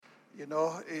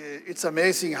It's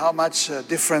amazing how much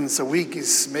difference a week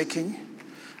is making.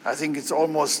 I think it's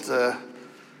almost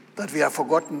that we have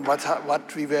forgotten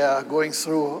what we were going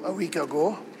through a week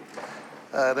ago.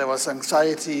 There was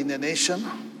anxiety in the nation,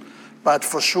 but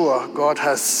for sure God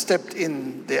has stepped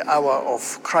in the hour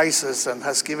of crisis and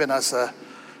has given us a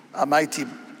mighty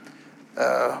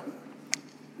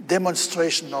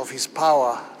demonstration of his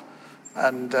power.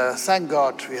 And thank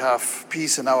God we have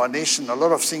peace in our nation. A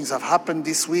lot of things have happened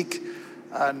this week,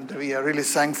 and we are really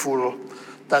thankful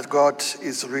that God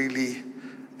is really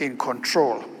in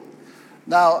control.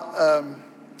 Now,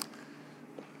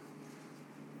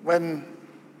 when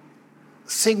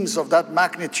things of that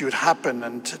magnitude happen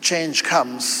and change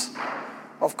comes,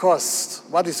 of course,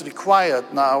 what is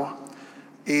required now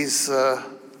is a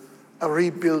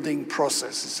rebuilding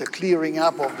process. It's a clearing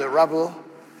up of the rubble.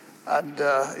 And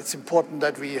it's important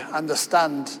that we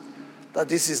understand that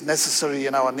this is necessary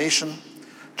in our nation,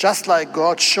 just like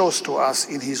God shows to us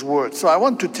in his word. So I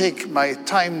want to take my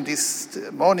time this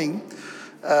morning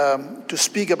to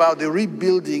speak about the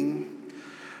rebuilding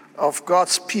of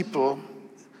God's people.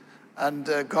 And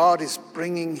God is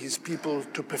bringing his people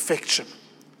to perfection.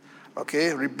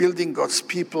 Okay, rebuilding God's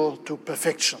people to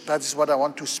perfection. That is what I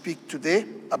want to speak today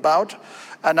about.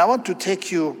 And I want to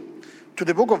take you to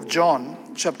the book of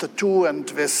John, chapter 2 and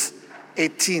verse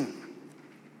 18.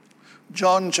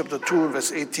 John chapter 2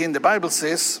 verse 18, the Bible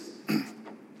says,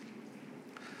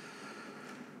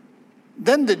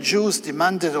 Then the Jews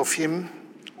demanded of him,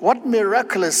 "What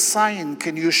miraculous sign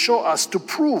can you show us to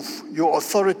prove your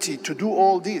authority to do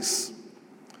all this?"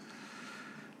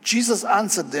 Jesus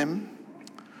answered them,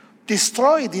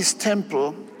 "Destroy this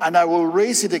temple, and I will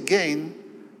raise it again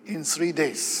in 3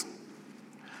 days."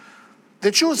 The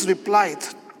Jews replied,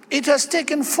 "It has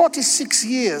taken 46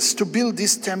 years to build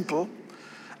this temple,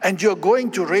 and you're going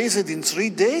to raise it in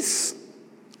 3 days?"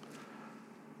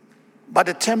 But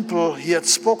the temple he had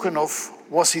spoken of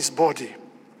was his body.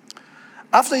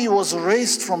 After he was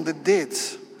raised from the dead,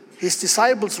 his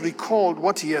disciples recalled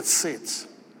what he had said.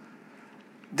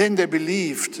 Then they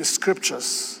believed the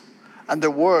scriptures and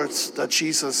the words that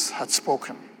Jesus had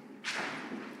spoken.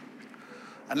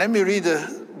 And let me read a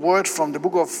word from the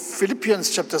book of Philippians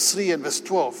chapter 3 and verse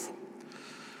 12.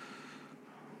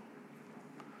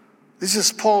 This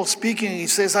is Paul speaking. He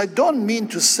says, "I don't mean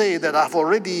to say that I've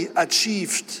already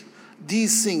achieved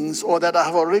these things or that I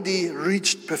have already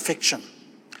reached perfection,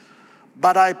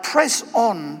 but I press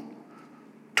on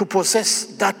to possess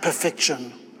that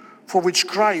perfection for which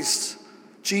Christ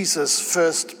Jesus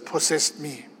first possessed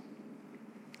me."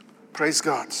 Praise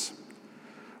God.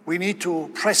 We need to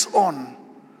press on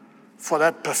for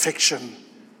that perfection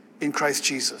in Christ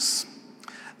Jesus.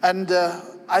 And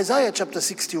Isaiah chapter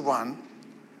 61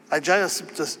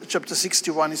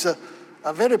 is a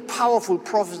very powerful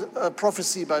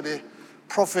prophecy by the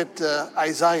prophet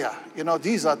Isaiah.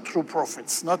 These are true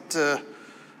prophets, not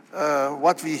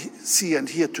what we see and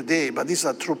hear today, but these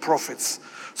are true prophets.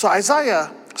 So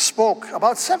Isaiah spoke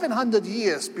about 700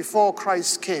 years before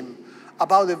Christ came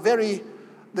about the very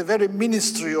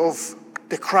ministry of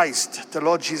the Christ, the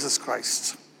Lord Jesus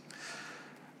Christ.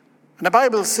 And the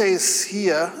Bible says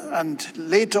here, and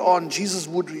later on, Jesus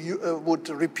would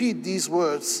repeat these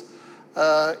words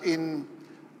in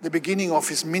the beginning of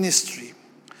his ministry.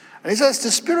 And he says,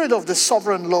 "The Spirit of the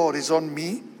Sovereign Lord is on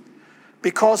me,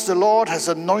 because the Lord has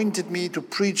anointed me to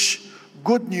preach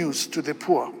good news to the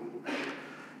poor.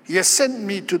 He has sent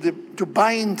me to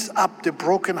bind up the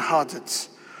brokenhearted,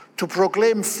 to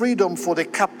proclaim freedom for the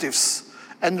captives,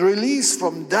 and the release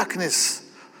from darkness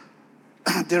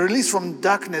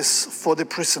for the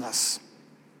prisoners,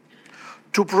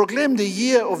 to proclaim the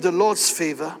year of the Lord's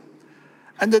favor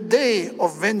and the day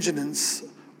of vengeance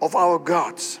of our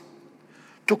God,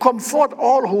 to comfort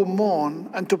all who mourn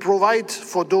and to provide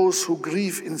for those who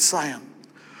grieve in Zion,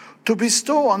 to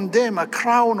bestow on them a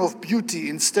crown of beauty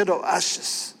instead of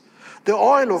ashes, the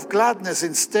oil of gladness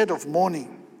instead of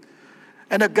mourning,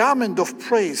 and a garment of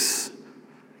praise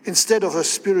instead of a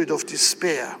spirit of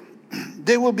despair.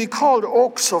 They will be called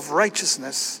oaks of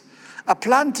righteousness, a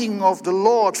planting of the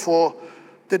Lord for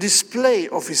the display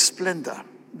of his splendor.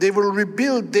 They will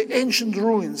rebuild the ancient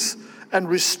ruins and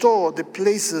restore the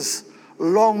places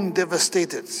long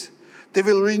devastated. They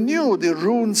will renew the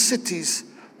ruined cities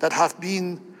that have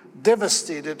been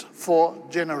devastated for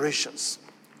generations."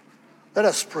 Let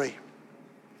us pray.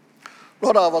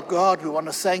 Lord our God, we want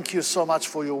to thank you so much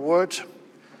for your word.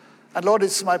 And Lord,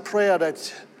 it's my prayer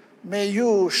that may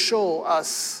you show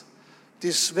us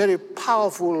this very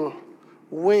powerful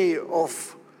way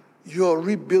of your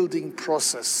rebuilding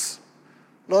process.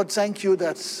 Lord, thank you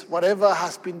that whatever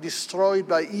has been destroyed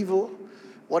by evil,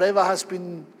 whatever has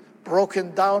been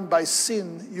broken down by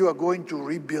sin, you are going to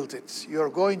rebuild it. You are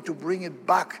going to bring it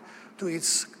back to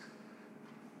its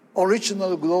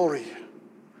original glory.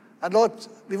 And Lord,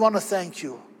 we want to thank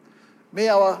you. May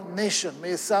our nation,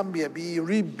 may Zambia be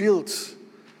rebuilt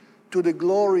to the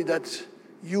glory that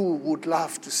you would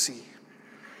love to see.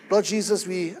 Lord Jesus,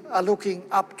 we are looking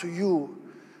up to you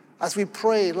as we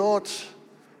pray, Lord,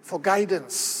 for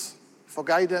guidance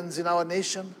in our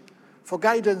nation, for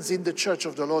guidance in the church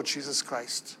of the Lord Jesus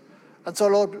Christ. And so,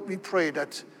 Lord, we pray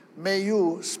that may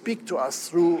you speak to us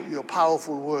through your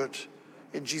powerful word.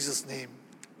 In Jesus' name,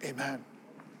 amen.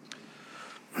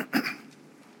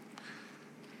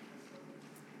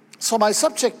 So my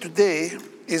subject today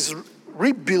is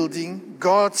rebuilding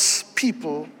God's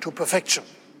people to perfection.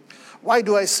 Why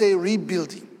do I say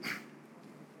rebuilding?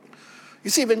 You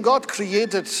see, when God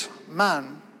created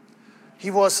man,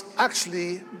 he was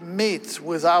actually made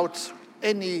without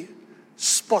any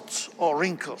spots or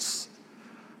wrinkles.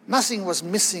 Nothing was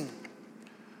missing.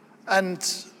 And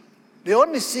the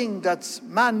only thing that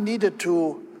man needed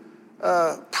to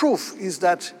prove is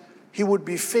that he would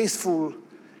be faithful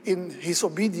in his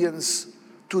obedience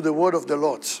to the word of the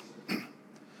Lord.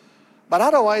 But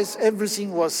otherwise,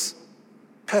 everything was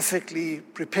perfectly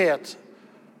prepared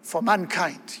for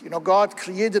mankind. God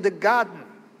created a garden,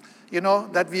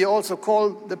 that we also call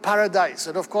the paradise.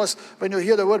 And of course, when you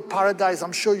hear the word paradise,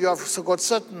 I'm sure you have also got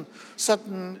certain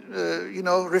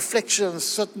reflections,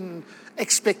 certain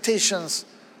expectations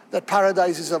that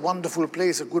paradise is a wonderful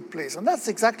place, a good place. And that's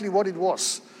exactly what it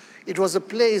was. It was a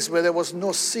place where there was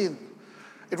no sin.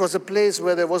 It was a place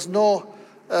where there was no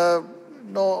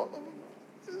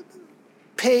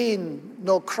pain,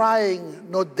 no crying,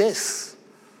 no death.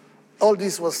 All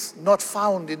this was not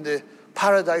found in the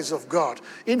paradise of God.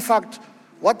 In fact,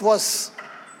 what was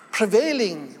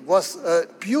prevailing was a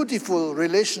beautiful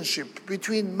relationship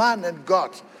between man and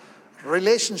God.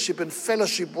 Relationship and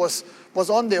fellowship was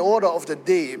on the order of the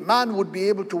day. Man would be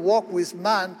able to walk with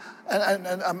man,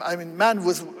 and man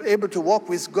was able to walk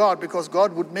with God because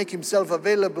God would make himself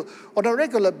available on a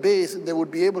regular basis, and they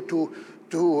would be able to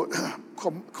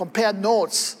compare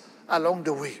notes along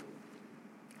the way.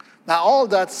 Now, all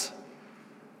that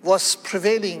was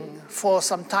prevailing for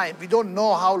some time. We don't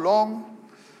know how long.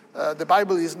 The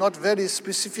Bible is not very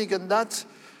specific in that.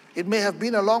 It may have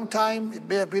been a long time, it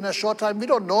may have been a short time, we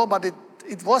don't know, but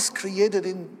it was created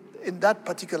in that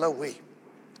particular way.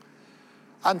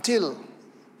 Until,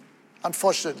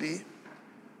 unfortunately,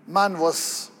 man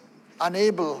was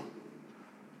unable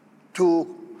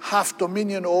to have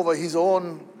dominion over his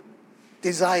own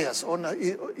desires, on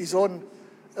his own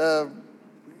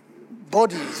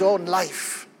body, his own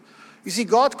life. You see,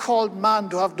 God called man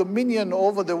to have dominion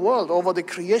over the world, over the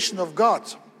creation of God.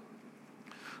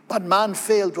 But man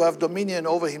failed to have dominion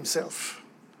over himself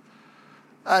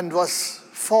and was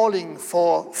falling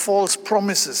for false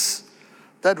promises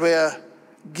that were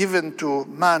given to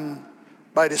man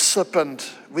by the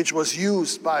serpent, which was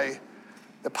used by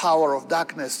the power of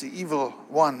darkness, the evil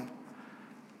one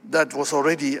that was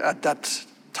already at that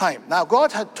time. Now,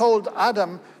 God had told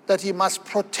Adam that he must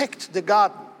protect the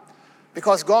garden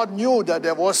because God knew that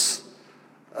there was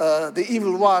the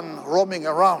evil one roaming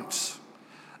around.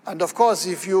 And of course,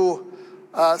 if you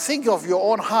think of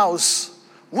your own house,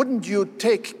 wouldn't you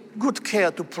take good care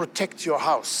to protect your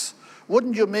house?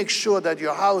 Wouldn't you make sure that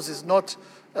your house is not,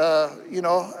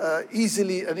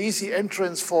 easily an easy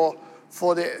entrance for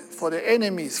the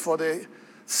enemies, for the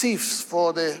thieves,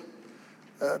 for the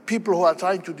people who are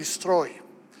trying to destroy?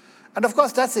 And of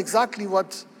course, that's exactly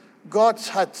what God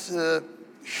had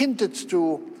hinted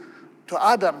to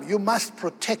Adam. You must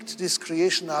protect this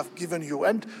creation I've given you.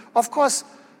 And of course,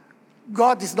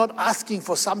 God is not asking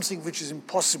for something which is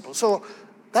impossible. So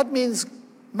that means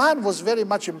man was very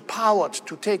much empowered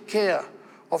to take care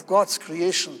of God's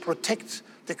creation, protect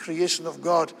the creation of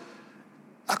God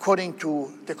according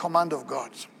to the command of God.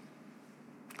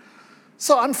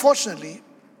 So unfortunately,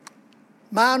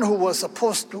 man who was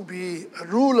supposed to be a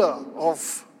ruler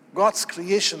of God's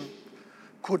creation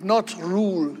could not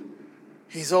rule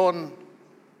his own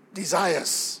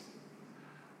desires.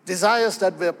 Desires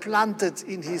that were planted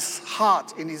in his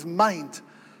heart, in his mind,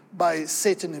 by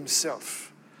Satan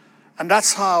himself. And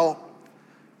that's how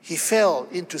he fell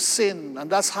into sin. And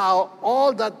that's how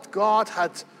all that God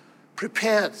had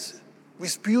prepared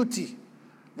with beauty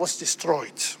was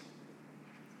destroyed.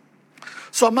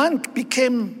 So man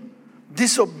became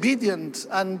disobedient,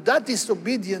 and that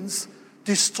disobedience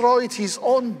destroyed his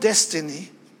own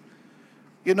destiny.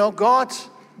 God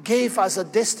gave us a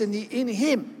destiny in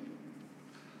him.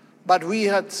 But we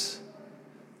had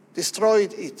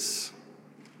destroyed it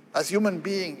as human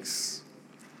beings.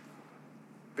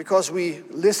 because we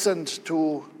listened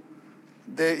to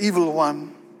the evil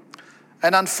one.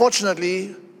 And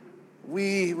unfortunately,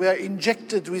 we were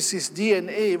injected with his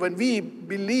DNA. When we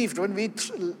believed, when we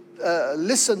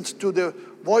listened to the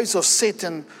voice of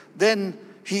Satan, then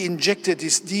he injected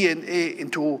his DNA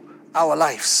into our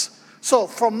lives. So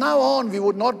from now on, we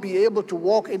would not be able to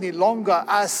walk any longer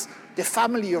as the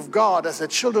family of God, as the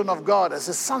children of God, as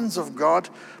the sons of God,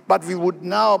 but we would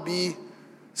now be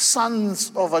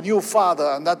sons of a new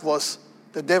father, and that was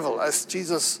the devil, as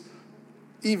Jesus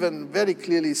even very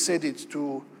clearly said it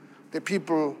to the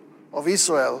people of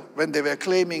Israel when they were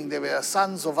claiming they were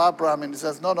sons of Abraham. And he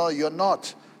says, no, you're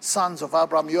not sons of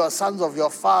Abraham. You are sons of your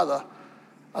father,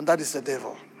 and that is the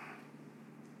devil.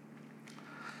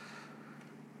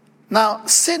 Now,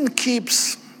 sin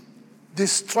keeps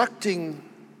destroying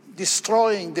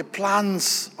the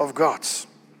plans of God.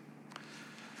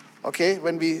 Okay,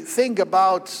 when we think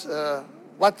about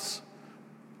what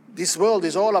this world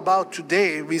is all about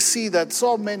today, we see that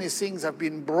so many things have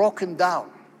been broken down,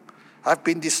 have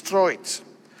been destroyed.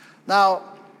 Now,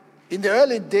 in the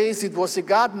early days, it was the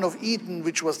Garden of Eden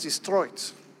which was destroyed.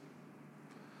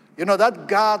 You know, that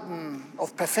garden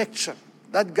of perfection,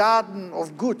 that garden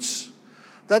of goods,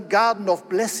 that garden of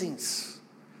blessings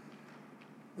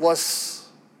was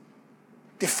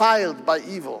defiled by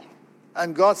evil.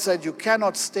 And God said, you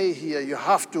cannot stay here, you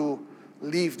have to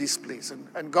leave this place.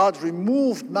 And God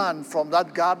removed man from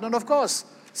that garden. And of course,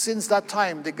 since that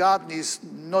time, the garden is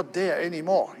not there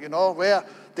anymore. You know, where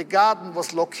the garden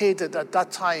was located at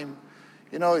that time,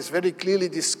 you know, is very clearly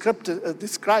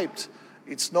described.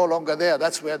 It's no longer there.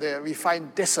 That's where we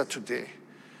find desert today.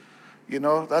 You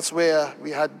know, that's where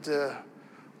we had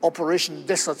Operation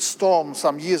Desert Storm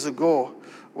some years ago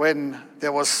when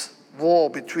there was war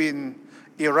between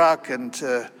Iraq and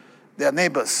their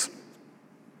neighbors.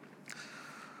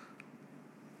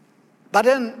 But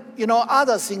then, you know,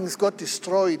 other things got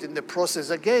destroyed in the process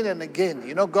again and again.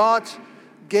 You know, God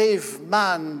gave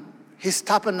man his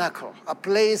tabernacle, a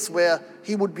place where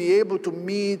he would be able to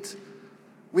meet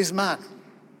with man.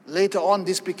 Later on,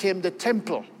 this became the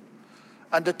temple.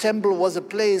 And the temple was a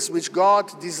place which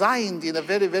God designed in a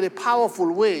very, very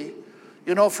powerful way,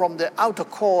 you know, from the outer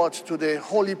court to the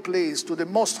holy place, to the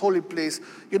most holy place,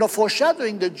 you know,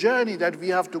 foreshadowing the journey that we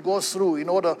have to go through in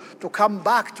order to come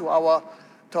back to our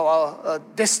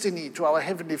destiny, to our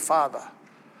Heavenly Father.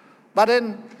 But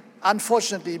then,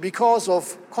 unfortunately, because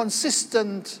of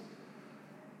consistent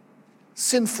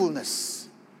sinfulness,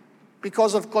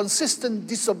 because of consistent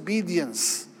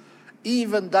disobedience,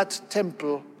 even that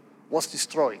temple was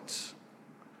destroyed.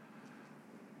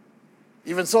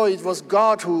 Even so, it was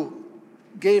God who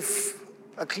gave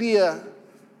a clear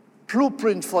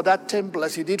blueprint for that temple,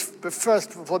 as he did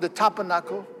first for the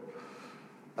tabernacle.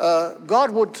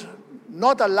 God would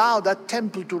not allow that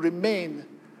temple to remain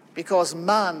because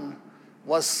man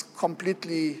was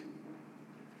completely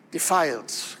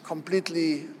defiled,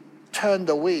 completely turned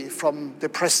away from the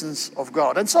presence of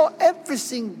God. And so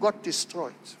everything got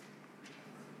destroyed.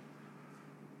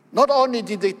 Not only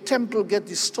did the temple get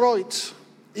destroyed,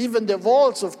 even the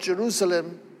walls of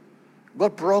Jerusalem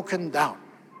got broken down.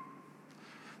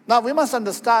 Now we must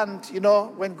understand, you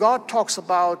know, when God talks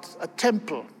about a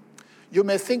temple, you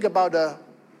may think about a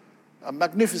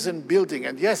magnificent building,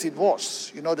 and yes, it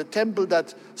was. You know, the temple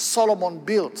that Solomon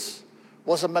built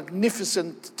was a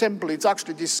magnificent temple. It's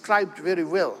actually described very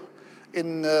well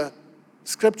in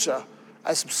Scripture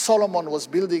as Solomon was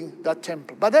building that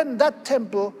temple. But then that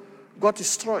temple got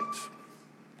destroyed.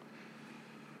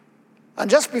 And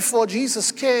just before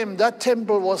Jesus came, that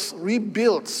temple was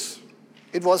rebuilt.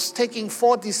 It was taking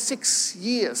 46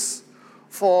 years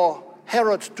for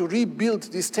Herod to rebuild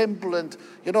this temple, and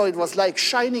you know, it was like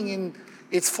shining in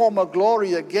its former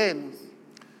glory again.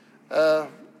 Of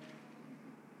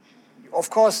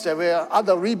course, there were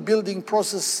other rebuilding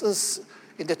processes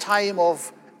in the time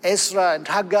of Ezra and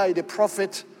Haggai the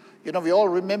prophet. You know, we all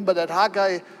remember that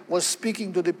Haggai was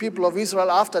speaking to the people of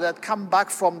Israel after that come back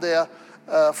from their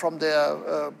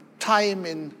time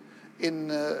in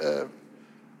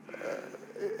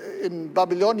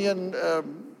Babylonian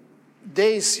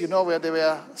days, you know, where they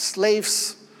were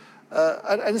slaves.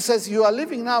 And it says, you are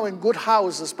living now in good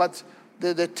houses, but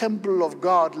the temple of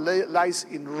God lies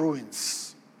in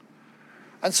ruins.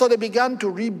 And so they began to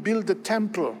rebuild the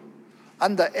temple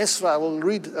under Ezra. We'll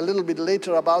read a little bit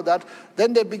later about that.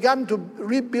 Then they began to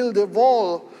rebuild the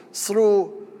wall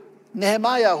through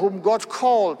Nehemiah, whom God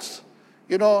called.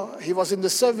 You know, he was in the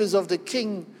service of the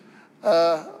king,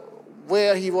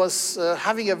 where he was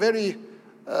having a very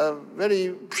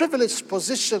privileged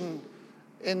position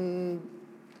in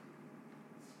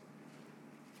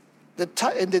the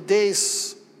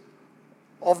days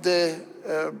of the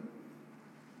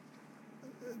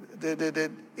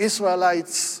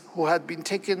Israelites who had been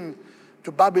taken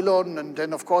to Babylon and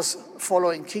then, of course,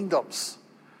 following kingdoms.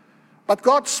 But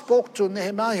God spoke to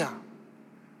Nehemiah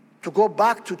to go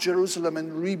back to Jerusalem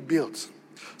and rebuild.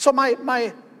 So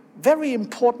my very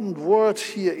important word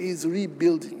here is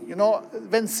rebuilding. You know,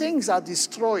 when things are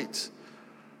destroyed,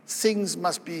 things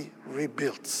must be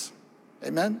rebuilt.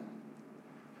 Amen?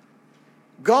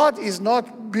 God is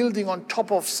not building on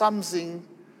top of something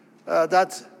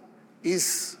that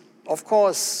is, of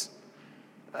course,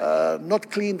 not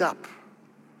cleaned up.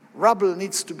 Rubble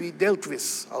needs to be dealt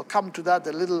with. I'll come to that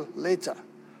a little later.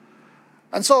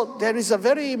 And so there is a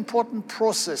very important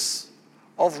process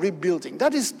of rebuilding.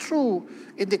 That is true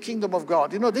in the kingdom of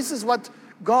God. You know, this is what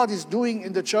God is doing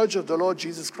in the church of the Lord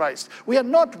Jesus Christ. We are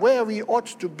not where we ought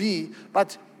to be,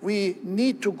 but we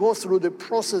need to go through the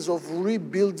process of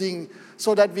rebuilding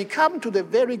so that we come to the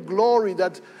very glory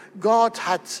that God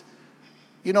had,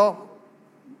 you know,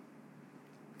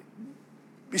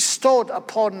 bestowed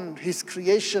upon his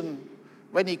creation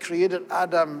when he created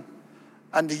Adam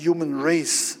and the human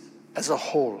race as a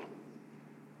whole.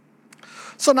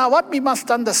 So now what we must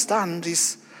understand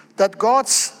is that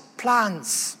God's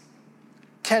plans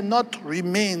cannot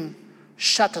remain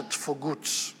shattered for good.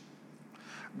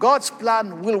 God's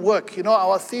plan will work. You know,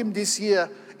 our theme this year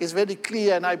is very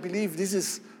clear, and I believe this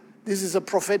is a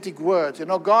prophetic word. You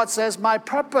know, God says, my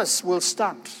purpose will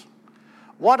stand.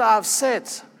 What I've said,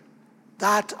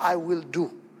 that I will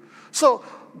do. So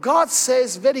God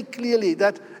says very clearly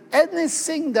that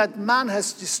anything that man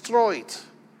has destroyed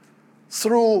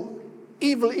through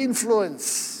evil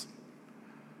influence,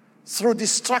 through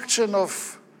destruction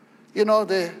of, you know,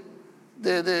 the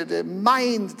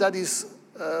mind that is,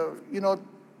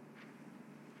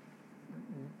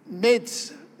 made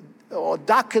or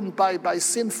darkened by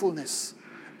sinfulness,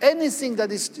 anything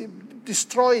that is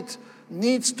destroyed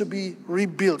needs to be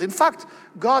rebuilt. In fact,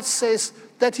 God says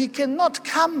that he cannot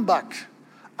come back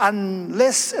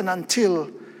unless and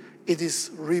until it is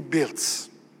rebuilt.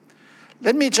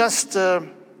 Let me just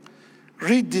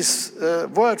read this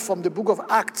word from the book of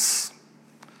Acts.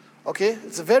 Okay,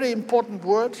 it's a very important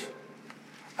word,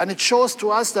 and it shows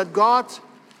to us that God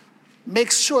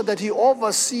makes sure that he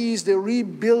oversees the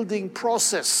rebuilding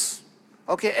process.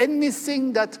 Okay,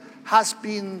 anything that has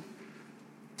been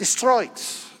destroyed,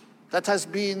 that has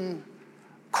been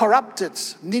corrupted,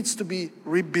 needs to be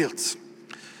rebuilt.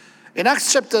 In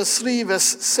Acts chapter 3, verse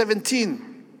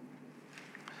 17,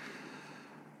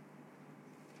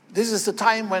 this is the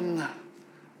time when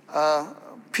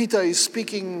Peter is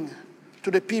speaking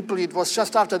to the people. It was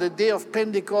just after the day of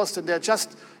Pentecost, and they had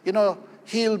just,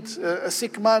 healed a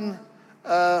sick man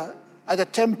at the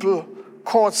temple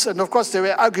courts, and of course there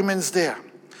were arguments there.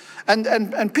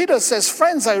 And Peter says,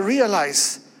 friends, I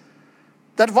realize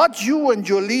that what you and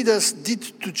your leaders did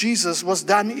to Jesus was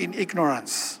done in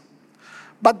ignorance.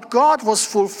 But God was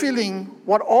fulfilling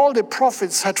what all the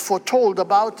prophets had foretold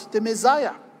about the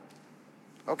Messiah.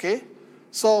 Okay?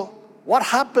 So what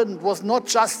happened was not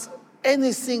just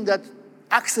anything that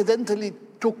accidentally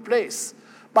took place,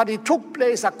 but it took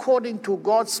place according to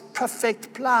God's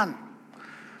perfect plan.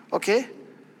 Okay?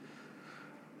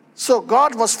 So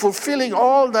God was fulfilling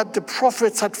all that the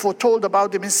prophets had foretold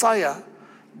about the Messiah,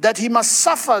 that he must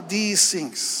suffer these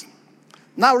things.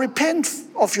 Now repent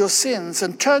of your sins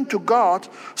and turn to God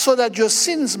so that your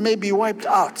sins may be wiped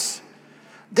out.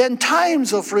 Then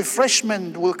times of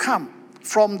refreshment will come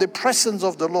from the presence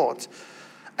of the Lord,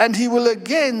 and he will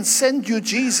again send you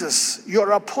Jesus,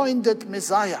 your appointed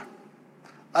Messiah.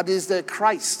 That is the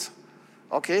Christ.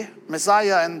 Okay?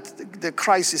 Messiah and the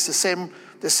Christ is the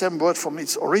same word from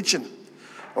its origin.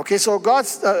 Okay, so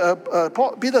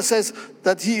Peter says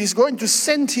that he is going to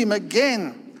send him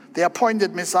again, the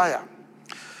appointed Messiah.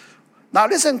 Now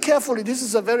listen carefully, this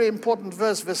is a very important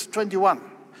verse, verse 21.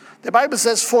 The Bible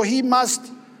says, for he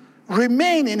must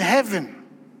remain in heaven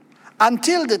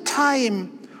until the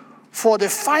time for the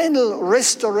final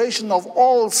restoration of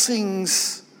all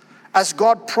things, as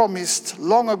God promised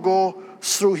long ago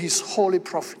through his holy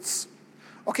prophets.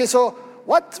 Okay, so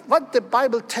what the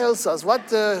Bible tells us, what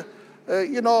the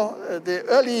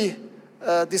early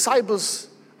disciples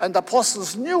and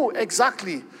apostles knew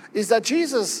exactly, is that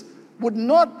Jesus would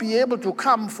not be able to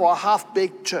come for a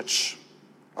half-baked church.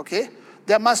 Okay?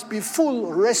 There must be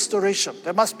full restoration.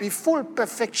 There must be full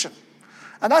perfection.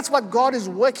 And that's what God is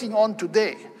working on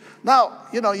today. Now,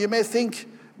 you may think,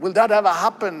 will that ever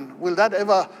happen? Will that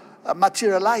ever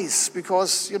materialize?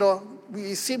 Because,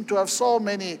 we seem to have so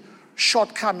many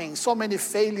shortcomings, so many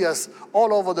failures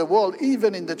all over the world,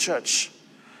 even in the church.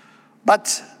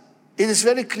 But it is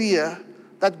very clear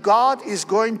that God is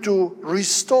going to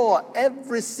restore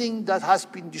everything that has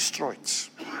been destroyed.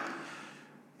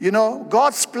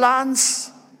 God's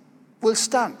plans will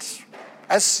stand.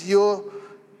 As you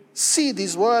see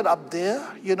this word up there,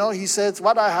 he says,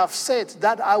 what I have said,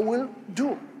 that I will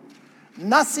do.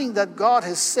 Nothing that God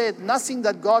has said, nothing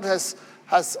that God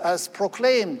has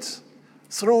proclaimed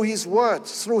through his word,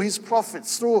 through his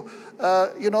prophets, through,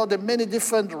 the many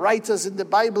different writers in the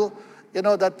Bible,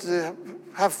 that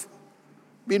have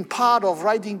been part of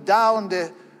writing down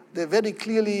the very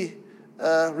clearly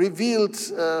revealed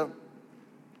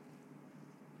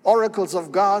oracles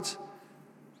of God.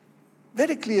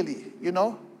 Very clearly,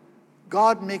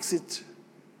 God makes it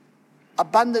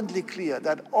abundantly clear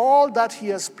that all that he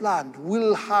has planned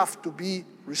will have to be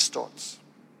restored.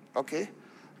 Okay?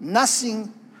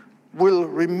 Nothing will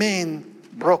remain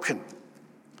broken.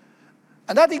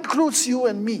 And that includes you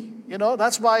and me.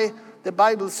 That's why the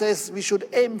Bible says we should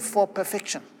aim for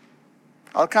perfection.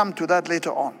 I'll come to that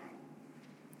later on.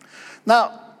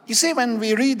 Now, you see, when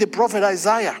we read the prophet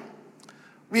Isaiah,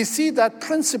 we see that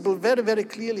principle very, very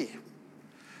clearly.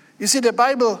 You see, the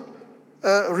Bible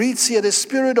reads here, the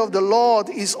Spirit of the Lord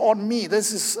is on me.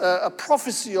 This is a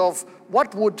prophecy of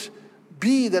what would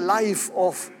be the life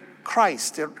of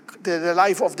Christ, the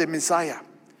life of the Messiah.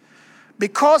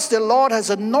 Because the Lord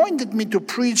has anointed me to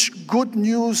preach good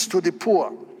news to the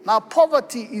poor. Now,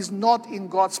 poverty is not in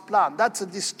God's plan. That's a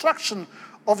destruction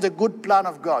of the good plan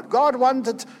of God. God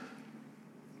wanted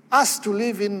us to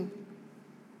live in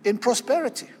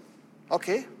prosperity,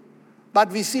 okay? But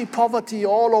we see poverty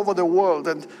all over the world.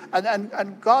 And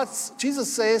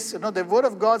Jesus says, the word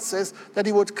of God says that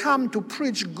he would come to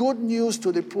preach good news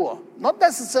to the poor. Not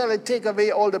necessarily take away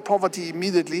all the poverty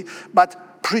immediately,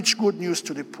 but preach good news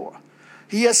to the poor.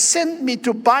 He has sent me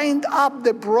to bind up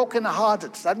the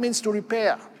brokenhearted. That means to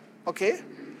repair, okay?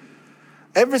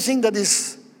 Everything that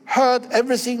is hurt,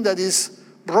 everything that is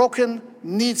broken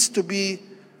needs to be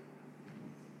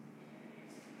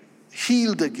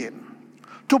healed again.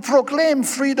 To proclaim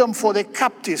freedom for the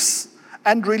captives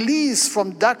and release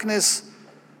from darkness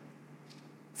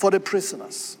for the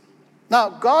prisoners. Now,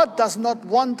 God does not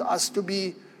want us to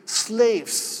be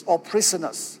slaves or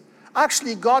prisoners.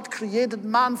 Actually, God created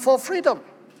man for freedom.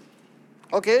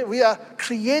 Okay, we are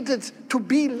created to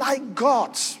be like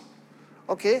God.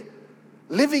 Okay,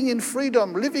 living in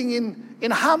freedom, living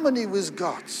in harmony with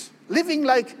God, living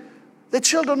like the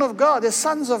children of God, the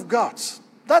sons of God.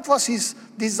 That was his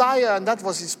desire and that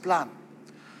was his plan.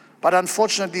 But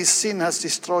unfortunately, sin has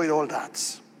destroyed all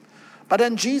that. But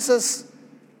then Jesus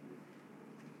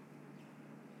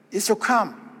is to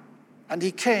come, and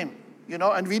he came,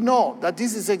 and we know that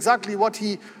this is exactly what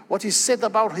he said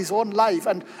about his own life.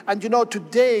 And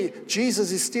today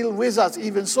Jesus is still with us.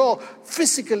 Even so,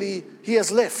 physically he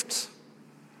has left.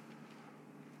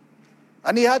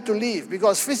 And he had to leave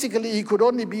because physically he could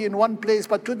only be in one place.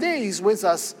 But today he's with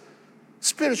us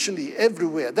spiritually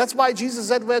everywhere. That's why Jesus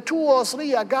said, where 2 or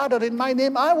 3 are gathered in my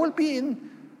name, I will be in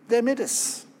their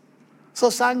midst. So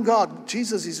thank God,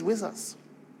 Jesus is with us.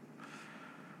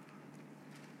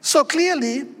 So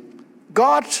clearly,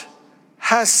 God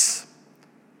has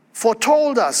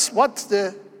foretold us what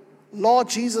the Lord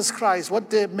Jesus Christ, what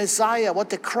the Messiah, what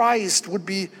the Christ would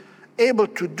be able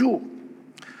to do.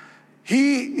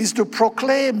 He is to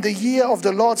proclaim the year of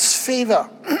the Lord's favor.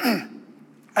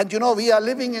 And we are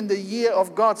living in the year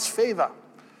of God's favor.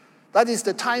 That is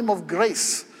the time of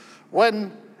grace,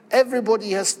 when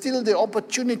everybody has still the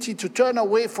opportunity to turn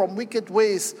away from wicked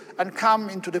ways and come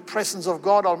into the presence of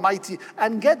God Almighty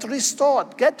and get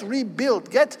restored, get rebuilt,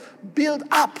 get built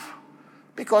up.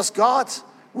 Because God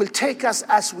will take us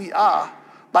as we are,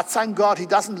 but thank God he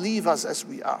doesn't leave us as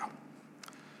we are.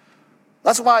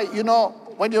 That's why,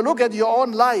 when you look at your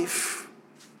own life,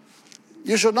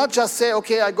 you should not just say,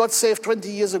 okay, I got saved 20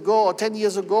 years ago or 10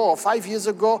 years ago or 5 years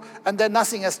ago and then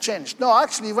nothing has changed. No,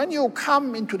 actually, when you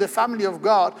come into the family of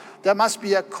God, there must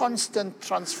be a constant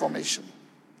transformation.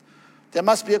 There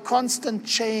must be a constant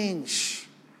change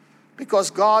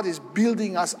because God is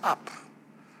building us up,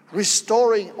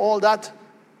 restoring all that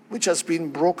which has been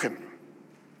broken.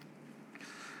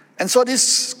 And so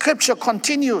this scripture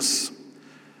continues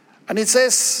and it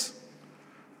says,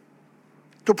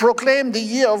 to proclaim the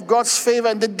year of God's favor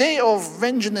and the day of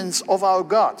vengeance of our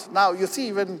God. Now, you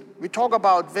see, when we talk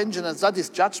about vengeance, that is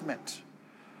judgment.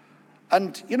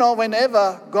 And,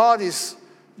 whenever God is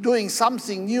doing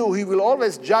something new, he will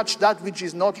always judge that which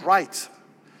is not right.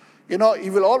 He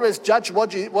will always judge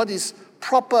what is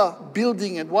proper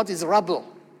building and what is rubble.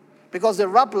 Because the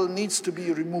rubble needs to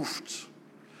be removed.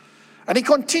 And he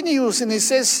continues and he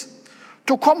says,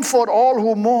 to comfort all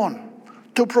who mourn,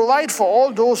 to provide for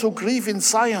all those who grieve in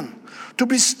Zion, to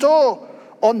bestow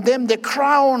on them the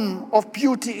crown of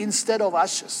beauty instead of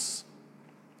ashes.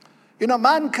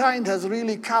 Mankind has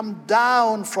really come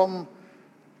down from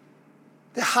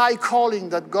the high calling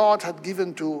that God had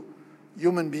given to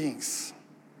human beings.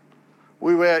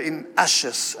 We were in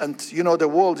ashes, and the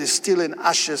world is still in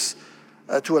ashes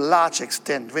to a large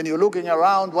extent. When you're looking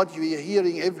around, what you are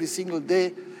hearing every single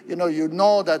day, you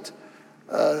know that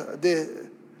the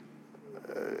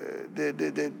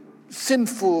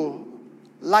sinful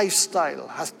lifestyle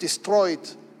has destroyed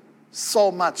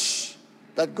so much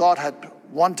that God had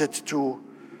wanted to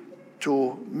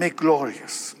make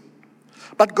glorious.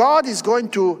 But God is going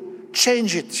to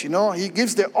change it, He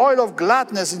gives the oil of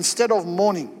gladness instead of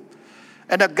mourning,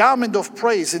 and a garment of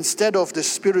praise instead of the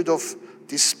spirit of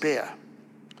despair.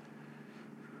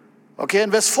 Okay,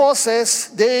 and verse 4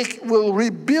 says, they will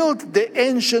rebuild the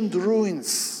ancient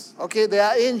ruins. Okay, there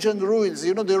are ancient ruins,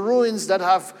 the ruins that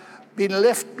have been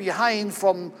left behind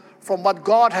from what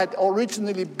God had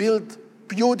originally built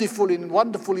beautifully and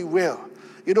wonderfully well.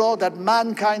 That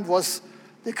mankind was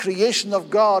the creation of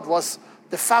God, was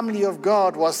the family of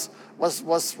God, was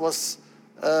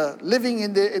living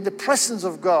in the presence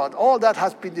of God. All that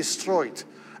has been destroyed.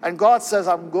 And God says,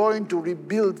 I'm going to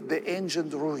rebuild the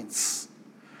ancient ruins.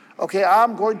 Okay,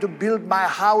 I'm going to build my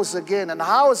house again. And a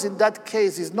house in that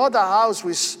case is not a house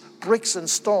with bricks and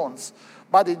stones,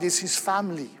 but it is his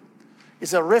family.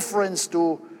 It's a reference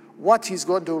to what he's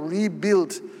going to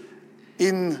rebuild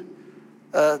in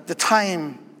the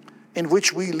time in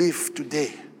which we live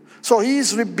today. So he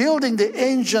is rebuilding the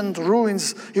ancient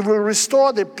ruins. He will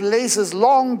restore the places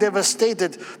long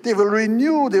devastated. They will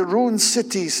renew the ruined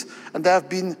cities and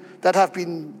that have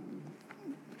been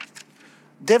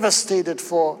devastated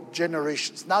for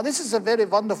generations. Now, this is a very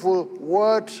wonderful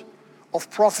word of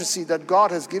prophecy that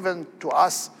God has given to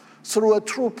us through a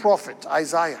true prophet,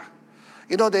 Isaiah.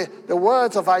 The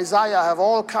words of Isaiah have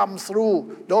all come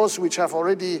through, those which have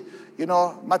already,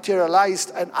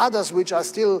 materialized, and others which are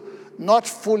still not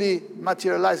fully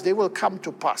materialized. They will come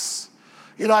to pass.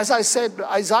 As I said,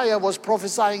 Isaiah was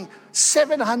prophesying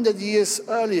 700 years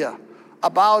earlier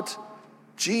about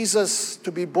Jesus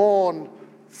to be born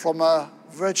from a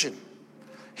virgin.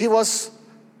 He was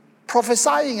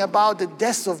prophesying about the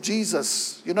death of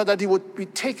Jesus, that he would be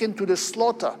taken to the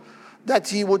slaughter, that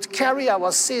he would carry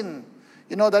our sin,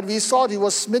 that we thought he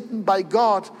was smitten by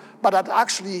God, but that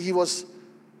actually he was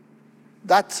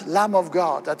that Lamb of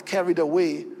God that carried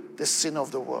away the sin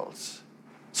of the world.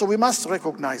 So we must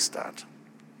recognize that.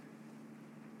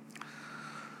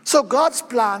 So God's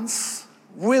plans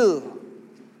will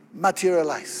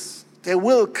materialize. They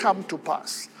will come to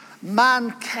pass.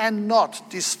 Man cannot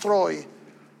destroy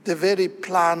the very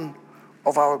plan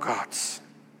of our God.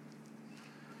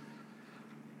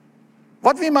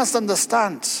 What we must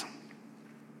understand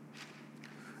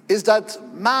is that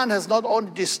man has not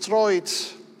only destroyed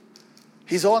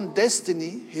his own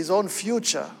destiny, his own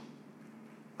future,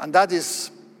 and that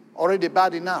is already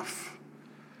bad enough,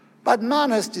 but man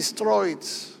has destroyed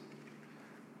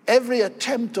every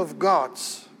attempt of God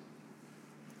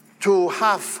to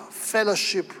have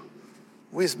fellowship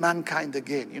with mankind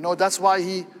again. That's why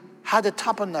he had a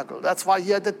tabernacle. That's why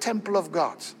he had the temple of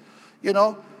God.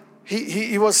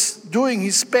 He was doing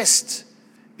his best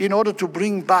in order to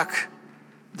bring back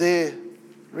the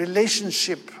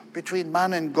relationship between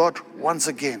man and God once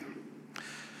again.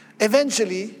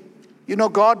 Eventually,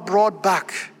 God brought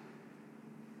back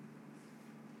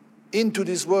into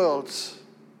this world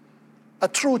a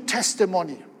true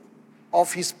testimony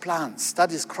of his plans.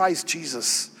 That is Christ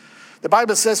Jesus. The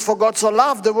Bible says, for God so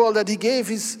loved the world that he gave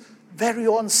his very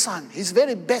own son, his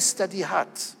very best that he had.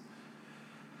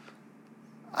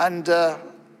 And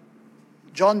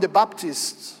John the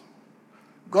Baptist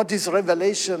got his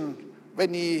revelation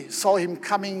when he saw him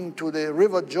coming to the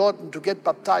river Jordan to get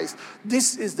baptized.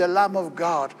 This is the Lamb of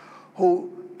God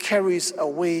who carries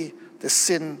away the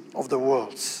sin of the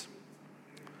world.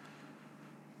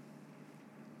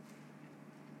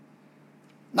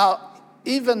 Now,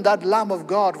 even that Lamb of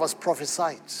God was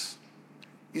prophesied.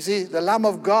 You see, the Lamb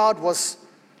of God was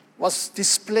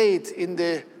displayed in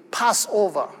the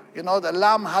Passover. The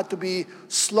lamb had to be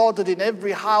slaughtered in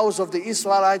every house of the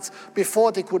Israelites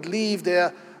before they could leave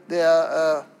their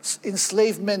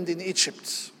enslavement in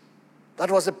Egypt.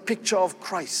 That was a picture of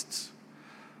Christ.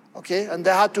 Okay, and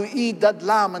they had to eat that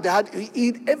lamb, and they had to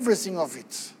eat everything of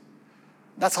it.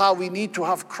 That's how we need to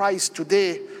have Christ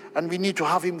today, and we need to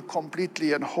have him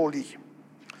completely and wholly.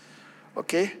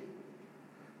 Okay?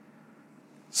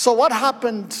 So what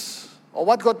happened, or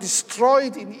what got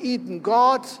destroyed in Eden,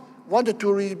 God wanted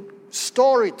to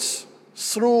restore it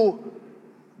through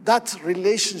that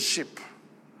relationship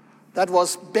that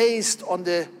was based on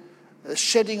the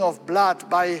shedding of blood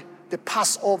by the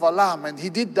Passover lamb, and he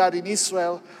did that in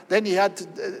Israel. Then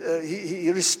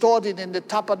he restored it in the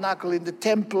tabernacle, in the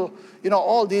temple.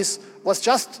 All this was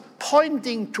just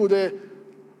pointing to the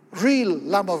real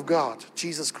Lamb of God,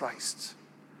 Jesus Christ.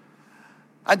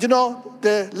 And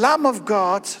the Lamb of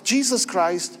God, Jesus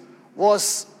Christ,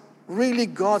 was really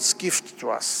God's gift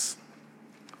to us.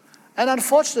 And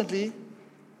unfortunately,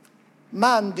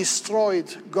 man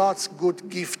destroyed God's good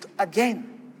gift again.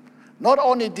 Not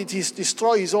only did he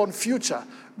destroy his own future,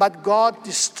 but God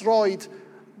destroyed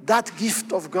that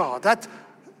gift of God, that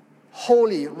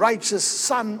holy, righteous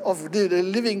Son of the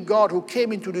living God who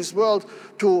came into this world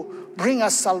to bring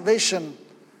us salvation.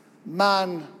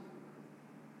 Man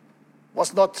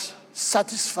was not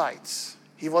satisfied.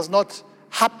 He was not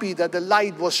happy that the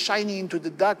light was shining into the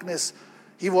darkness.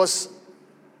 He was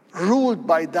ruled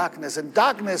by darkness, and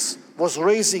darkness was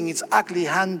raising its ugly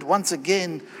hand once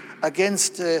again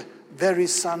against the very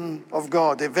Son of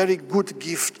God, a very good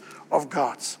gift of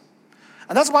God.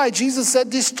 And that's why Jesus said,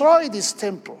 destroy this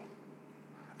temple,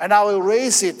 and I will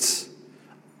raise it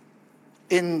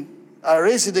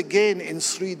again in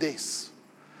 3 days.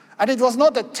 And it was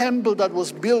not a temple that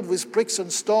was built with bricks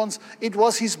and stones, it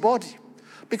was his body.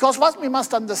 Because what we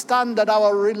must understand, that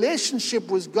our relationship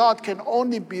with God can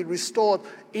only be restored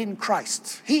in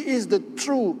Christ. He is the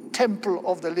true temple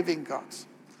of the living God.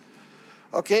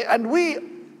 Okay, and we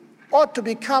ought to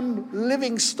become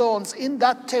living stones in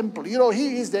that temple.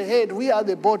 He is the head, we are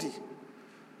the body.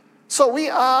 So we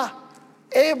are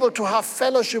able to have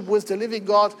fellowship with the living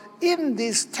God in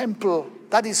this temple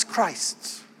that is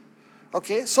Christ.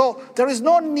 Okay, so there is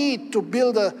no need to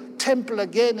build a temple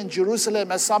again in Jerusalem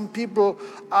as some people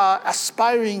are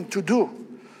aspiring to do.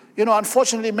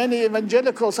 Unfortunately, many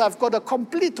evangelicals have got a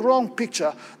complete wrong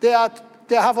picture. They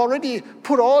have already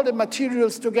put all the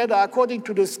materials together according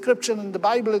to the scripture in the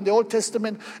Bible in the Old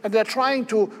Testament, and they're trying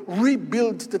to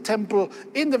rebuild the temple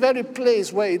in the very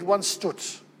place where it once stood.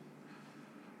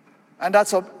 And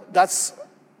that's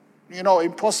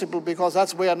impossible, because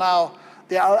that's where now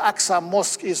the Al-Aqsa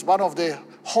Mosque is, one of the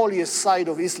holiest sites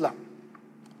of Islam.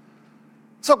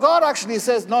 So God actually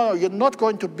says, no, you're not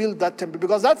going to build that temple,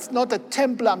 because that's not a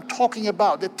temple I'm talking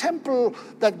about. The temple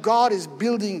that God is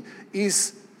building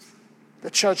is the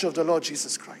church of the Lord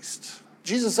Jesus Christ.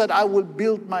 Jesus said, I will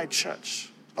build my church.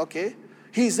 Okay?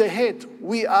 He's the head.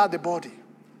 We are the body.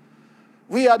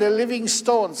 We are the living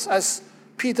stones, as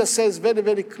Peter says very,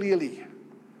 very clearly.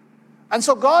 And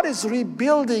so God is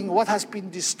rebuilding what has been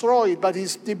destroyed, but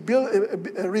he's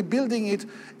rebuilding it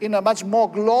in a much more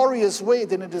glorious way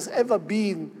than it has ever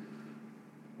been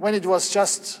when it was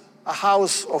just a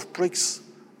house of bricks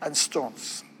and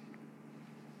stones.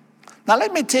 Now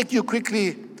let me take you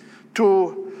quickly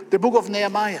to the book of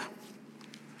Nehemiah.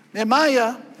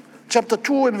 Nehemiah chapter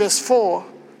 2 and verse 4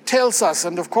 tells us,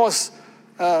 and of course,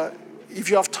 if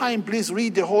you have time, please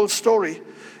read the whole story.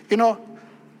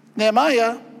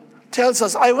 Nehemiah tells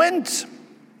us,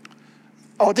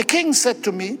 the king said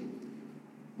to me,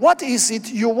 what is it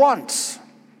you want?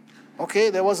 Okay,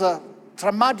 there was a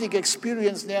traumatic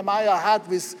experience Nehemiah had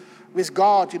with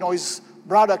God. His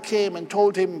brother came and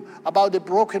told him about the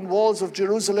broken walls of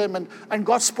Jerusalem, and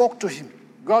God spoke to him.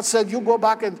 God said, you go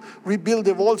back and rebuild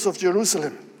the walls of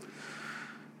Jerusalem.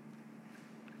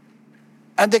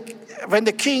 And when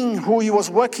the king who he was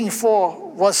working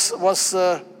for was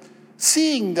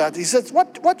seeing that, he said,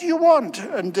 what do you want?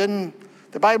 And then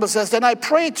the Bible says, then I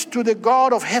prayed to the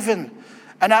God of heaven,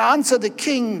 and I answered the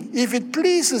king, if it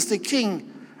pleases the king,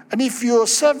 and if your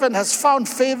servant has found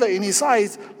favor in his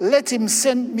eyes, let him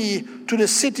send me to the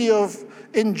city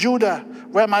in Judah,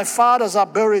 where my fathers are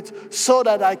buried, so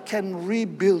that I can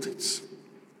rebuild it.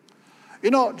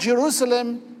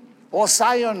 Jerusalem, or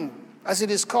Zion, as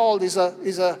it is called, is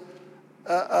an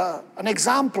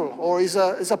example, or is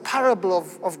a parable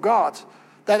of God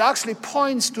that actually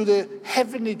points to the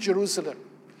heavenly Jerusalem.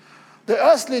 The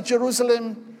earthly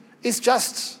Jerusalem is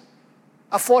just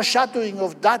a foreshadowing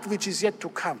of that which is yet to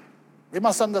come. We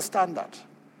must understand that.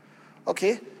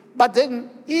 Okay? But then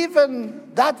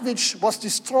even that which was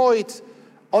destroyed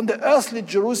on the earthly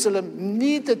Jerusalem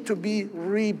needed to be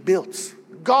rebuilt.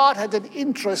 God had an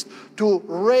interest to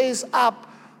raise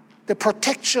up the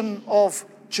protection of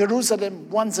Jerusalem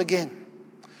once again.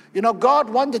 God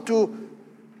wanted to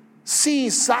see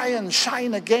Zion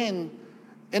shine again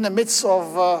in the midst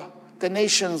of the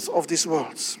nations of this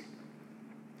world.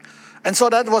 And so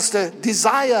that was the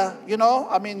desire,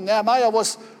 Nehemiah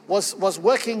was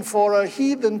working for a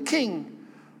heathen king,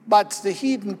 but the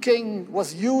heathen king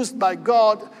was used by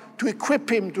God to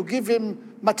equip him, to give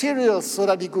him materials so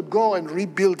that he could go and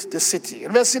rebuild the city.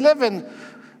 In verse 11,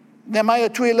 Nehemiah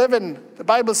 2:11, the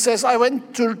Bible says, I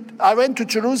went to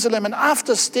Jerusalem, and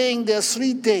after staying there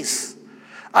 3 days,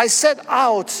 I set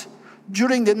out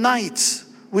during the night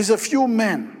with a few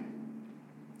men.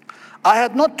 I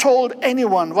had not told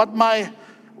anyone what my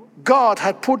God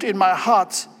had put in my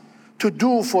heart to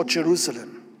do for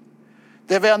Jerusalem.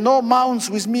 There were no mounts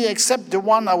with me except the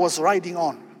one I was riding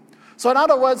on. So in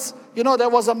other words, there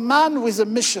was a man with a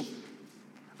mission,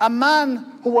 a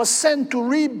man who was sent to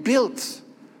rebuild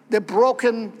the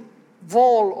broken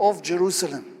wall of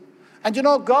Jerusalem. And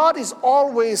God is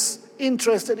always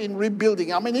interested in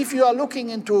rebuilding. I mean, if you are looking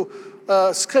into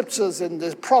scriptures and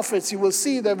the prophets, you will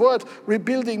see the word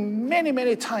rebuilding many,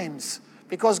 many times,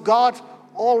 because God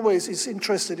always is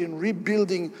interested in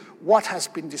rebuilding what has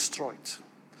been destroyed.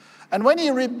 And when he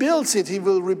rebuilds it, he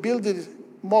will rebuild it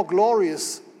more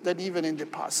glorious than even in the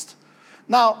past.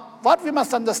 Now, what we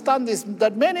must understand is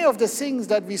that many of the things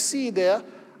that we see there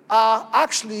are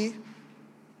actually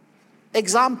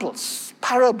examples,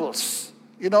 parables,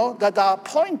 that are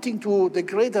pointing to the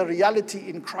greater reality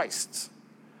in Christ.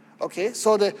 Okay,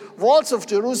 so the walls of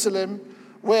Jerusalem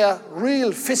were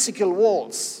real physical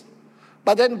walls.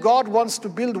 But then God wants to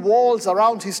build walls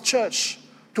around his church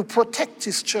to protect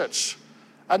his church.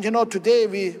 And today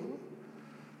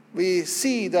we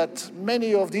see that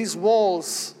many of these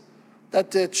walls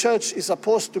that the church is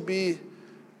supposed to be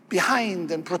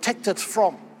behind and protected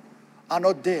from are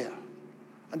not there.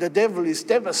 And the devil is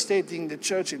devastating the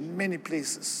church in many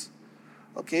places.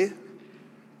 Okay?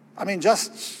 I mean,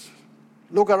 just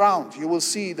look around. You will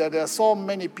see that there are so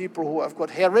many people who have got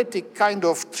heretic kind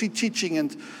of teaching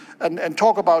and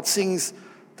talk about things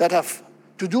that have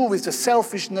to do with the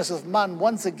selfishness of man,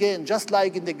 once again, just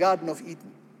like in the Garden of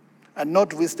Eden, and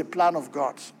not with the plan of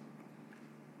God.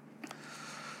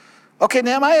 Okay,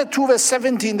 Nehemiah 2 verse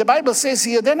 17, the Bible says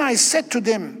here, then I said to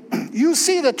them, you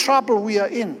see the trouble we are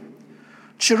in.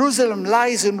 Jerusalem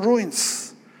lies in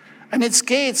ruins, and its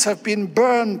gates have been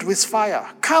burned with fire.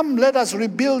 Come, let us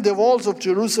rebuild the walls of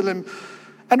Jerusalem,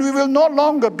 and we will no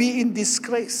longer be in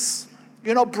disgrace.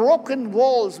 Broken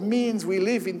walls means we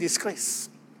live in disgrace.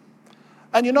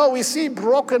 And we see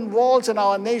broken walls in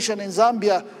our nation in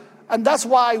Zambia, and that's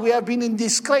why we have been in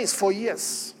disgrace for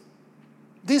years.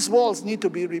 These walls need to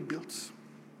be rebuilt.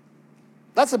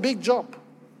 That's a big job.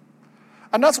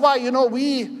 And that's why,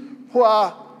 we who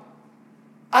are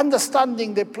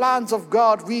understanding the plans of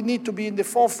God, we need to be in the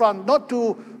forefront, not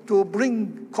to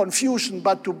bring confusion,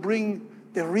 but to bring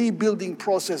the rebuilding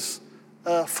process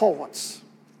forwards.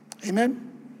 Amen?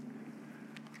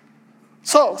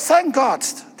 So, thank God,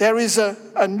 there is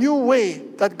a new way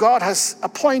that God has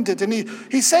appointed. And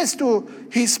he says to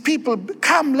his people,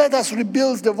 come, let us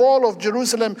rebuild the wall of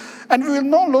Jerusalem, and we will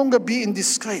no longer be in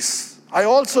disgrace. I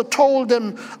also told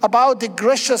them about the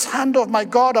gracious hand of my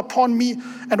God upon me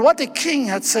and what the king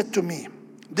had said to me.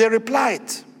 They replied,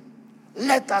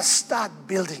 let us start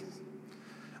building.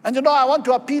 And I want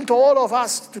to appeal to all of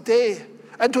us today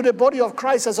and to the body of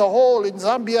Christ as a whole in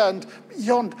Zambia and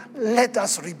beyond. Let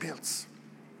us rebuild.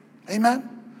 Amen?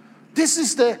 This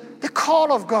is the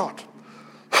call of God.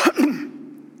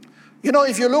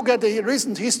 If you look at the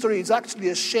recent history, it's actually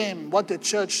a shame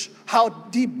how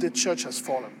deep the church has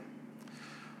fallen.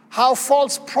 How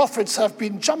false prophets have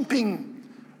been jumping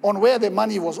on where the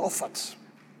money was offered.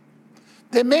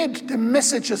 They made the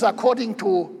messages according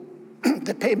to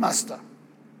the paymaster.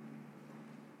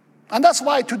 And that's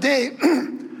why today,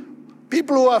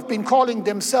 people who have been calling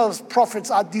themselves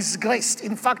prophets are disgraced.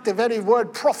 In fact, the very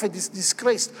word prophet is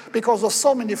disgraced because of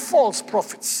so many false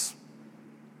prophets.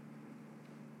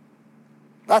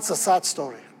 That's a sad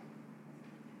story.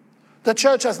 The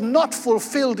church has not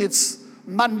fulfilled its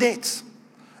mandate.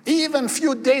 Even a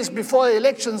few days before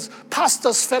elections,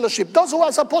 pastors' fellowship, those who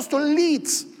are supposed to lead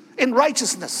in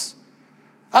righteousness,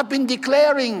 have been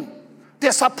declaring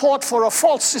their support for a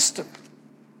false system.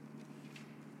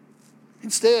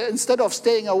 Instead of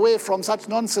staying away from such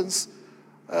nonsense,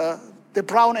 the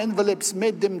brown envelopes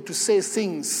made them to say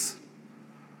things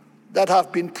that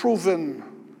have been proven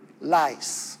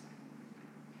lies.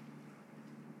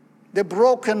 The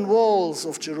broken walls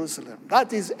of Jerusalem,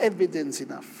 that is evidence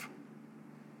enough.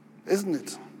 Isn't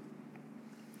it?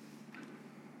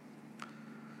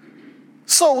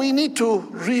 So we need to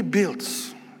rebuild.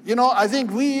 I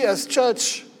think we as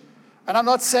church, and I'm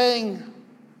not saying,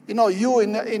 you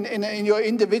in your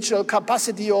individual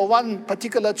capacity or one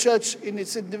particular church in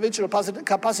its individual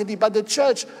capacity, but the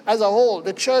church as a whole,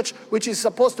 the church which is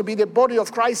supposed to be the body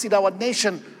of Christ in our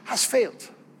nation, has failed.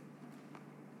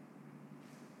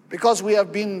 Because we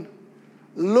have been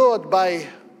lured by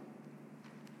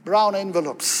brown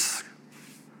envelopes,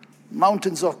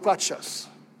 mountains of kwachas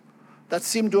that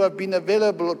seem to have been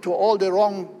available to all the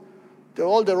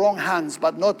wrong hands,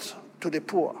 but not to the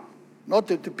poor, not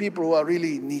to the people who are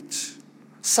really in need.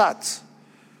 Sad.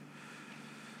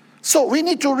 So we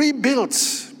need to rebuild.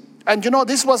 And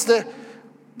this was the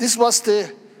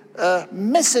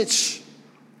message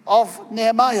of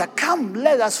Nehemiah. Come,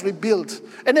 let us rebuild.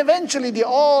 And eventually they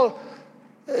all,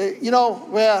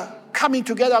 were coming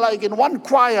together like in one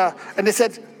choir, and they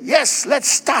said, yes, let's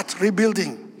start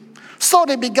rebuilding. So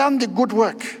they began the good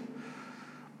work.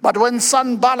 But when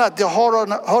Sanballat the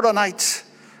Horonite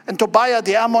and Tobiah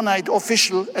the Ammonite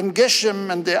official and Geshem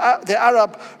and the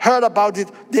Arab heard about it,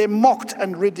 they mocked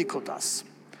and ridiculed us.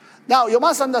 Now, you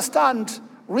must understand,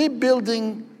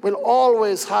 rebuilding will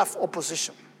always have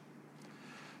opposition.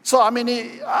 So,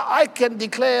 I can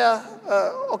declare,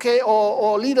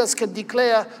 or leaders can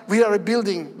declare we are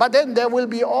rebuilding, but then there will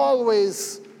be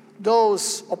always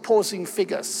those opposing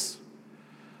figures.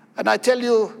 And I tell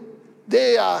you,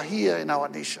 they are here in our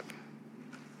nation.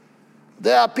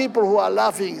 There are people who are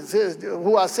laughing,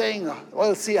 who are saying,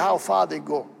 well, see how far they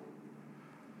go.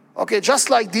 Okay, just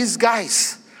like these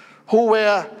guys who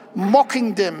were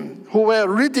mocking them, who were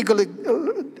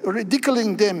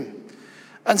ridiculing them,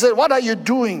 and said, what are you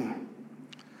doing?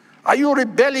 Are you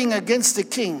rebelling against the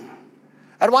king?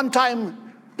 At one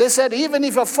time, they said, even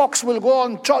if a fox will go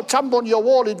and jump on your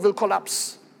wall, it will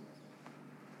collapse.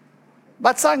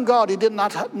 But thank God it did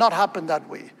not happen that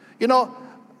way.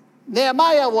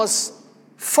 Nehemiah was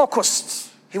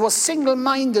focused. He was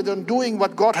single-minded on doing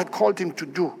what God had called him to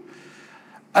do.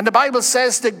 And the Bible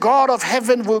says the God of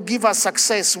heaven will give us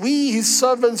success. We, his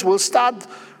servants, will start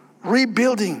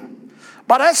rebuilding.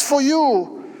 But as for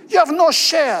you, you have no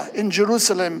share in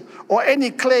Jerusalem or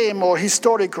any claim or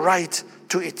historic right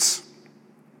to it.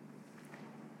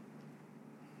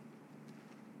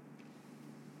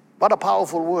 What a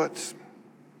powerful word.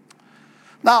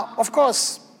 Now, of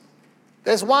course,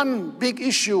 there's one big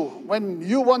issue when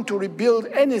you want to rebuild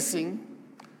anything.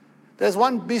 There's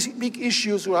one big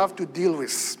issue you have to deal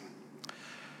with.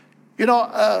 You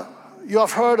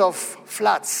have heard of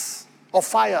floods or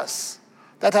fires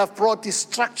that have brought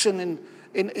destruction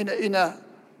in a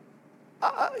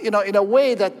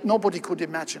way that nobody could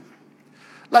imagine.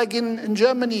 Like in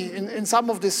Germany, in some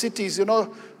of the cities,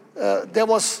 there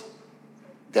was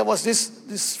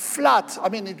this flood.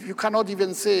 You cannot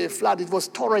even say flood. It was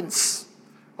torrents.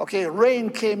 Okay,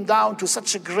 rain came down to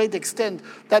such a great extent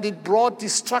that it brought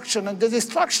destruction. And the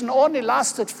destruction only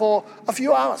lasted for a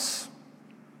few hours.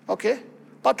 Okay,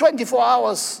 about 24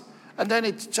 hours. And then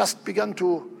it just began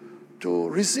to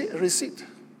recede.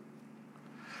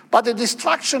 But the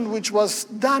destruction which was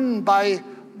done by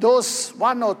those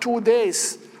 1 or 2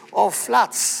 days of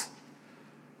floods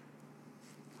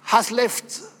has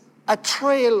left a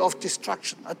trail of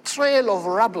destruction, a trail of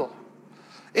rubble.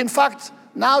 In fact,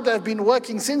 now they've been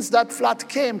working, since that flood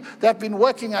came, they've been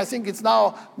working, I think it's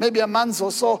now maybe a month or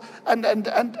so, and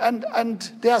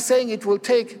they are saying it will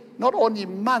take not only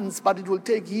months, but it will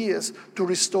take years to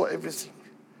restore everything.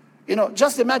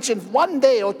 Just imagine 1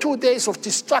 day or 2 days of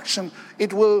destruction,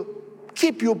 it will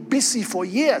keep you busy for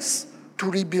years to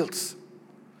rebuild.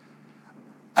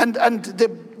 And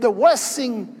the worst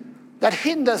thing that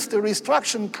hinders the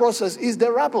reconstruction process is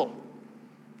the rubble.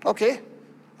 Okay?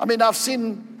 I've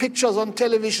seen pictures on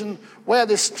television where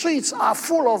the streets are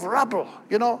full of rubble,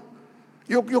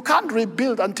 You can't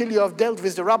rebuild until you have dealt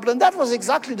with the rubble. And that was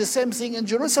exactly the same thing in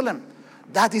Jerusalem.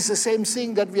 That is the same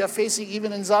thing that we are facing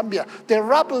even in Zambia. The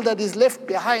rubble that is left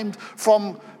behind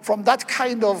from that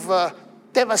kind of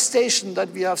devastation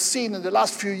that we have seen in the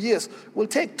last few years will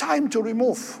take time to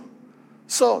remove.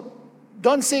 So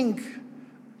don't think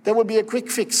there will be a quick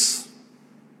fix.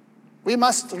 We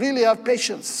must really have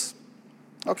patience.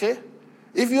 Okay?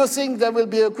 If you think there will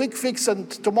be a quick fix and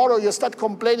tomorrow you start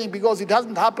complaining because it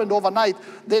hasn't happened overnight,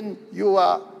 then you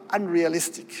are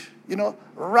unrealistic.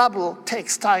 Rubble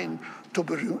takes time to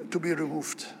be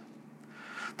removed.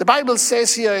 The Bible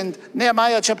says here in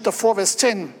Nehemiah chapter 4, verse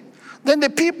 10, then the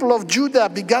people of Judah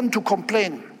began to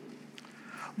complain.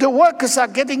 The workers are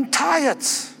getting tired,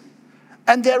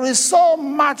 and there is so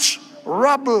much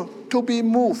rubble to be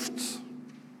moved.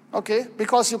 Okay?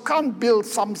 Because you can't build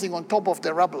something on top of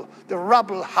the rubble. The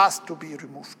rubble has to be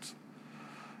removed.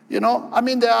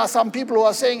 There are some people who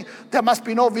are saying there must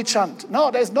be no witch hunt.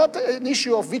 No, there's not an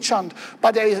issue of witch hunt,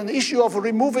 but there is an issue of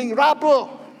removing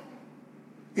rubble.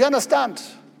 You understand?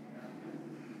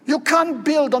 You can't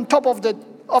build on top of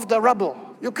the rubble.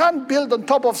 You can't build on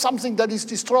top of something that is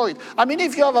destroyed. I mean,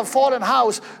 if you have a fallen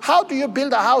house, how do you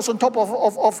build a house on top of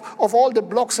all the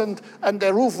blocks and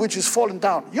the roof which is fallen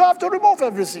down? You have to remove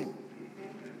everything.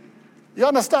 You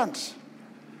understand?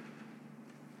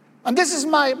 And this is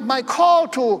my call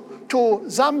to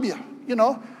Zambia.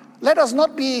 Let us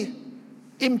not be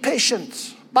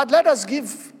impatient, but let us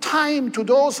give time to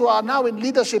those who are now in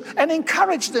leadership and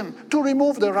encourage them to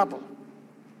remove the rubble.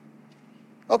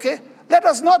 Okay? Let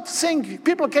us not think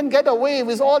people can get away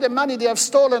with all the money they have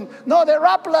stolen. No, the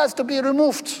rubble has to be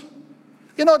removed.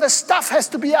 The stuff has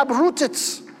to be uprooted.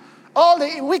 All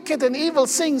the wicked and evil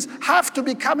things have to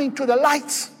be coming to the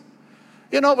light.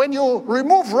 When you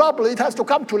remove rubble, it has to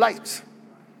come to light.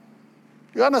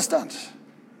 You understand?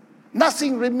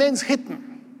 Nothing remains hidden.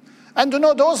 And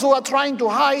those who are trying to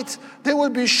hide, they will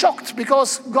be shocked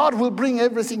because God will bring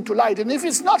everything to light. And if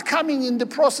it's not coming in the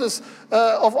process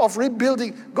of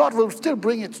rebuilding, God will still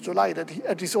bring it to light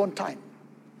at his own time.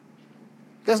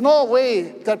 There's no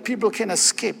way that people can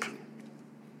escape.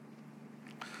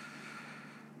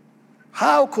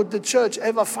 How could the church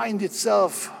ever find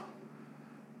itself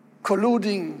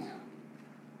colluding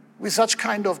with such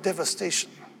kind of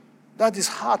devastation? That is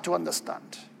hard to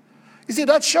understand. You see,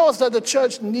 that shows that the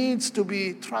church needs to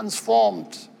be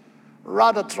transformed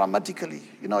rather dramatically.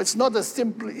 It's not a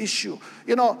simple issue.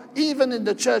 Even in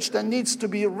the church, there needs to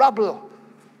be rubble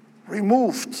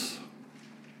removed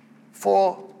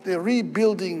for the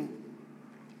rebuilding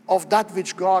of that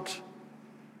which God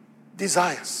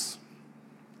desires.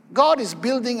 God is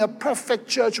building a perfect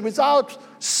church without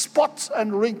spots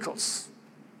and wrinkles.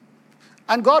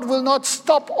 And God will not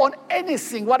stop on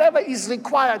anything. Whatever is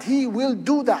required, he will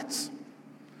do that.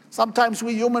 Sometimes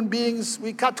we human beings,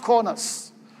 we cut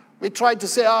corners. We try to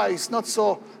say, it's not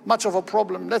so much of a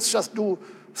problem. Let's just do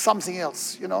something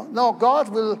else, No, God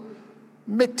will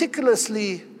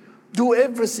meticulously do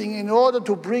everything in order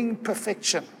to bring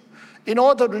perfection, in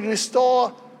order to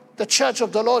restore the church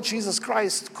of the Lord Jesus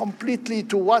Christ completely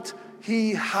to what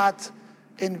he had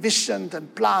envisioned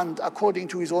and planned according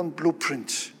to his own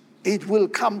blueprint. It will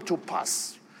come to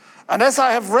pass. And as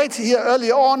I have read here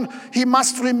earlier on, he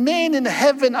must remain in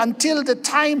heaven until the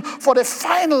time for the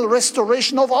final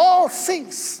restoration of all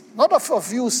things. Not of a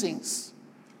few things,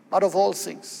 but of all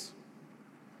things.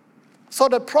 So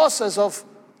the process of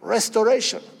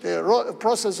restoration, the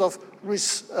process of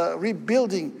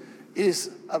rebuilding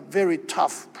is a very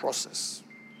tough process.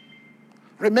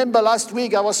 Remember last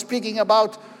week I was speaking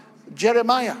about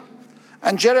Jeremiah.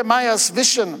 And Jeremiah's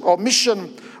vision or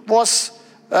mission was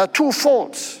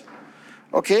twofold.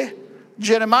 Okay?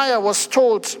 Jeremiah was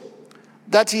told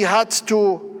that he had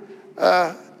to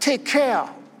take care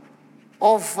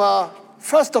of,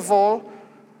 first of all,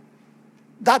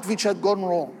 that which had gone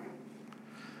wrong.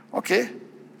 Okay?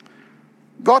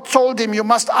 God told him, you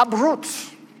must uproot.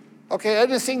 Okay,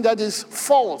 anything that is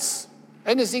false,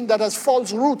 anything that has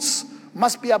false roots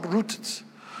must be uprooted.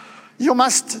 You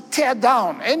must tear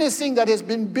down. Anything that has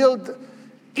been built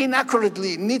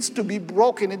inaccurately needs to be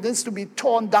broken. It needs to be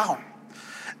torn down.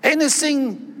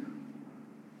 Anything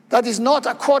that is not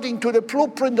according to the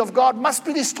blueprint of God must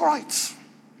be destroyed.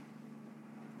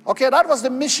 Okay, that was the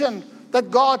mission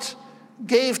that God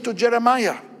gave to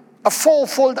Jeremiah. A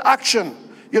fourfold action,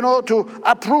 to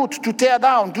uproot, to tear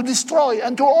down, to destroy,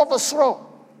 and to overthrow.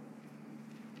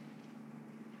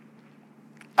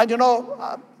 And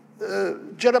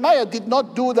Jeremiah did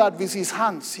not do that with his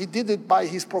hands. He did it by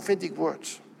his prophetic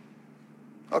words.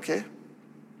 Okay?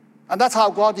 And that's how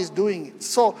God is doing it.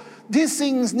 So these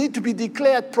things need to be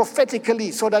declared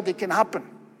prophetically so that they can happen.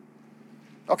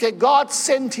 Okay? God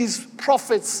sent his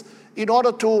prophets in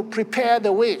order to prepare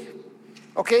the way.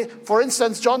 Okay? For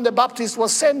instance, John the Baptist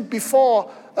was sent before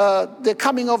the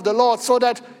coming of the Lord so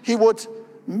that he would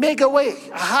make a way,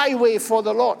 a highway for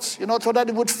the Lord, so that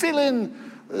it would fill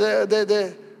in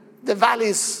the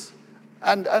valleys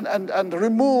and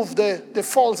remove the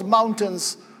false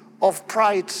mountains of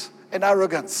pride and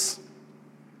arrogance.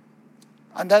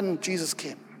 And then Jesus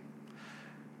came.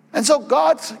 And so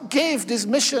God gave this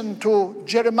mission to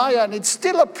Jeremiah, and it's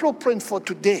still a blueprint for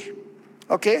today.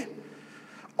 Okay?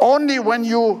 Only when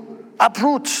you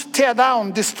uproot, tear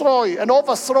down, destroy, and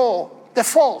overthrow the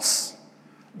false,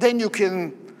 then you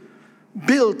can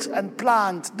build and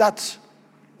plant that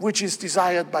which is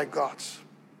desired by God.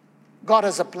 God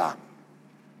has a plan.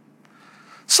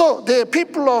 So the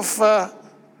people of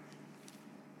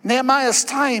Nehemiah's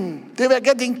time, they were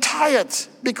getting tired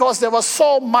because there was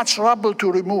so much rubble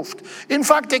to remove. In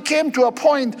fact, they came to a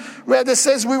point where they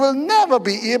says, we will never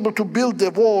be able to build the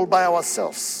wall by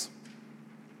ourselves.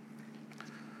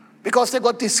 Because they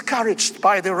got discouraged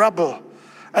by the rubble,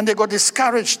 and they got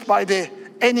discouraged by the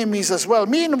enemies as well.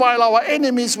 Meanwhile, our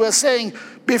enemies were saying,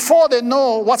 before they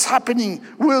know what's happening,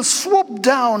 we'll swoop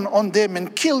down on them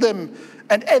and kill them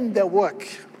and end their work.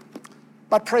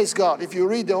 But praise God, if you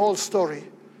read the whole story,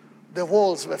 the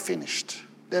walls were finished.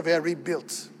 They were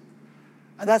rebuilt.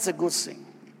 And that's a good thing.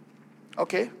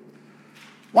 Okay?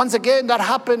 Once again, that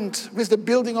happened with the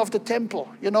building of the temple.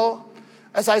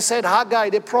 As I said, Haggai,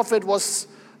 the prophet, was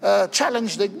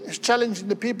challenging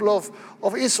the people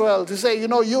of Israel to say,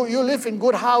 you live in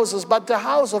good houses, but the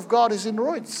house of God is in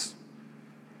ruins.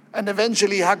 And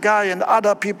eventually Haggai and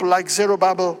other people like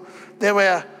Zerubbabel, they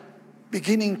were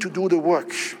beginning to do the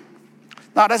work.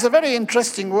 Now, that's a very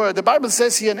interesting word. The Bible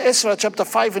says here in Ezra chapter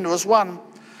 5 and verse 1,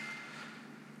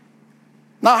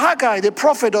 now Haggai, the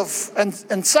prophet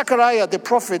and Zechariah, the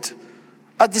prophet,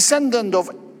 a descendant of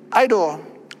Iddo,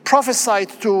 prophesied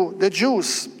to the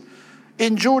Jews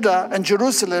in Judah and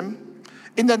Jerusalem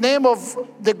in the name of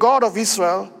the God of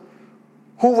Israel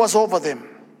who was over them.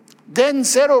 Then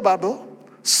Zerubbabel,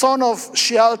 son of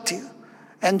Shealtiel,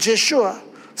 and Jeshua,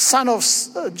 son of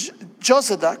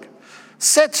Jozadak,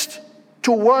 set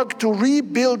to work to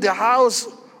rebuild the house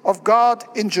of God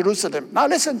in Jerusalem. Now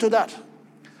listen to that.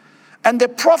 And the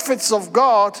prophets of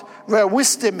God were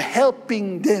with them,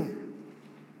 helping them.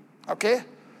 Okay?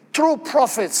 True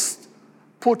prophets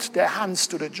put their hands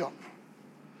to the job.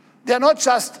 They're not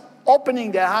just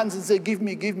opening their hands and say, give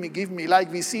me, give me, give me,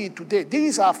 like we see it today.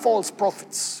 These are false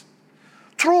prophets.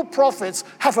 True prophets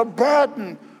have a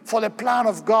burden for the plan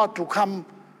of God to come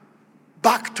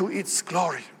back to its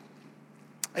glory.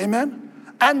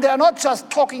 Amen? And they're not just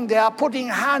talking, they are putting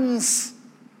hands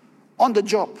on the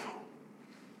job.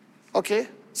 Okay?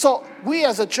 So we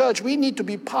as a church, we need to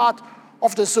be part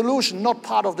of the solution, not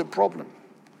part of the problem.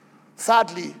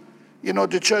 Sadly,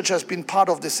 the church has been part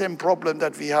of the same problem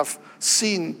that we have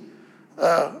seen,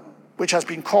 which has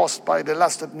been caused by the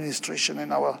last administration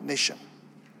in our nation.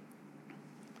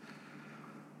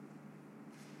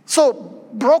 So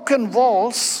broken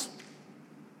walls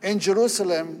in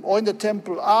Jerusalem or in the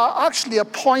temple are actually a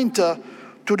pointer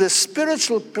to the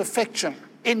spiritual perfection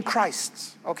in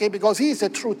Christ, okay? Because he is the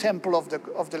true temple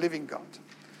of the living God.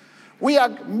 We are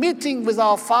meeting with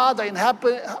our Father in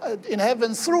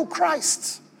heaven through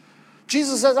Christ.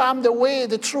 Jesus says, I'm the way,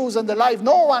 the truth, and the life.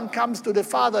 No one comes to the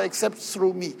Father except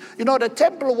through me. The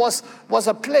temple was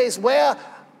a place where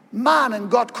man and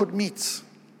God could meet.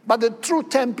 But the true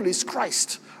temple is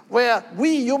Christ, where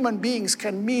we human beings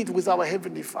can meet with our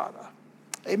Heavenly Father.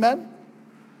 Amen?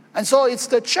 And so it's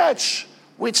the church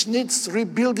which needs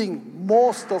rebuilding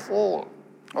most of all.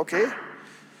 Okay?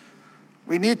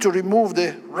 We need to remove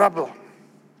the rubble.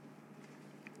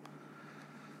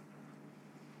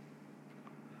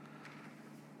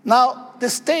 Now, the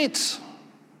state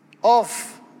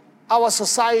of our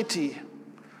society,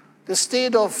 the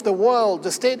state of the world,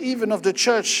 the state even of the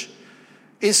church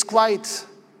is quite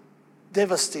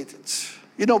devastated.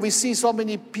 We see so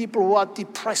many people who are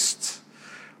depressed,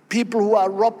 people who are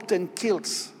robbed and killed,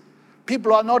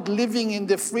 people who are not living in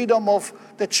the freedom of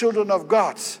the children of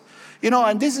God.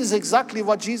 And this is exactly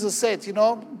what Jesus said.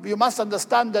 You must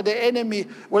understand that the enemy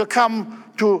will come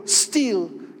to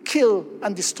steal, kill,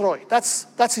 and destroy.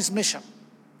 That's his mission.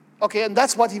 Okay, and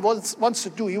that's what he wants to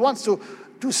do. He wants to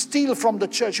steal from the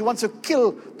church. He wants to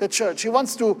kill the church. He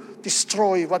wants to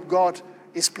destroy what God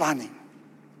is planning.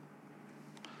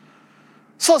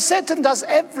 So Satan does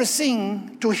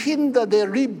everything to hinder the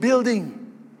rebuilding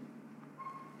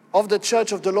of the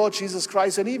church of the Lord Jesus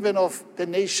Christ and even of the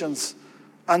nations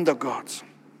under God.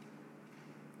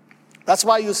 That's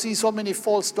why you see so many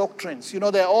false doctrines.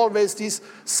 There are always these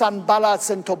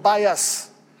Sanballats and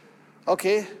Tobias,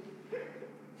 okay?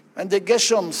 And the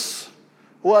Geshems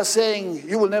who are saying,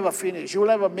 you will never finish, you will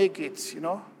never make it,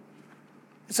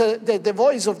 It's the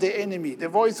voice of the enemy, the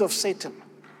voice of Satan.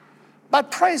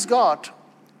 But praise God,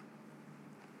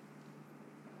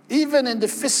 even in the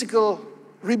physical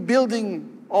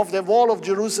rebuilding of the wall of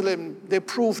Jerusalem, they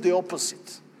proved the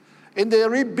opposite. In the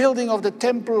rebuilding of the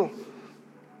temple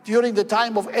during the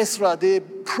time of Ezra, they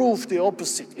proved the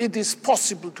opposite. It is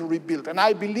possible to rebuild, and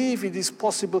I believe it is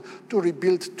possible to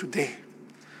rebuild today.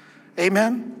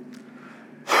 Amen?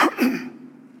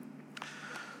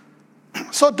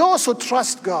 So those who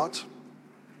trust God,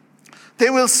 they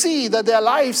will see that their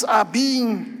lives are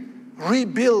being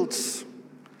rebuilt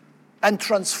and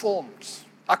transformed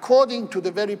according to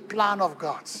the very plan of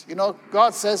God.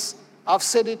 God says, I've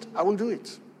said it, I will do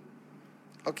it.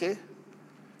 Okay?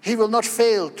 He will not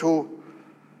fail to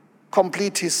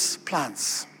complete his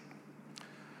plans.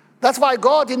 That's why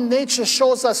God in nature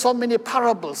shows us so many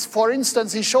parables. For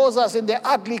instance, he shows us in the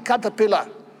ugly caterpillar.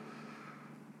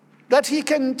 that he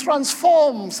can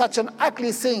transform such an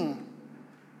ugly thing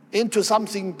into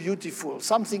something beautiful,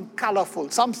 something colorful,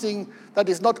 something that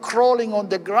is not crawling on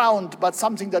the ground, but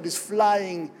something that is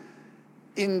flying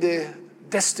in the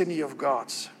destiny of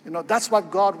God. That's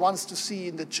what God wants to see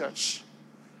in the church.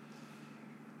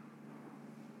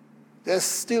 There's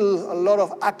still a lot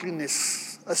of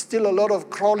ugliness. There's still a lot of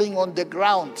crawling on the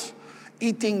ground,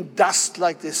 eating dust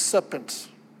like the serpent.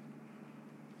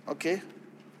 Okay?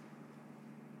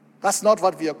 That's not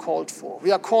what we are called for.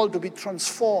 We are called to be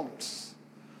transformed,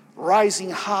 rising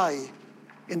high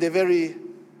in the very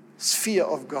sphere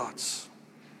of God.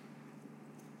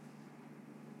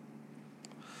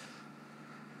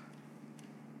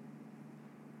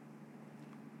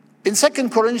 In 2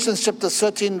 Corinthians chapter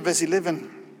 13, verse 11,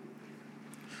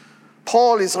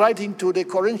 Paul is writing to the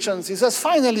Corinthians. He says,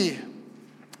 finally,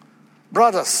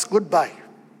 brothers, goodbye.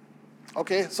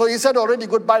 Okay, so he said already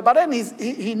goodbye, but then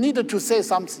he needed to say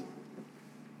something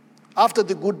after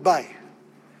the goodbye.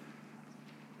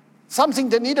 Something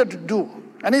they needed to do.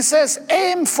 And he says,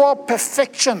 aim for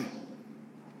perfection.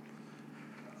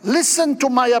 Listen to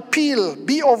my appeal.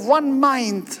 Be of one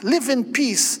mind. Live in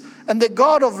peace. And the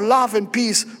God of love and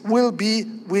peace will be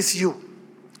with you.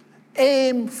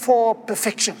 Aim for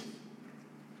perfection.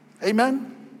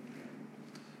 Amen?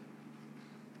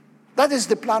 That is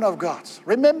the plan of God.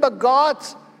 Remember, God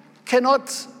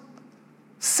cannot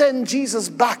send Jesus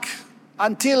back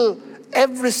until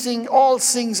everything, all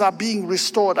things are being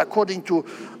restored, according to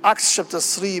Acts chapter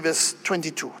 3, verse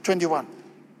 21.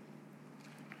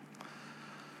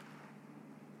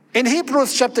 In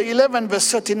Hebrews chapter 11,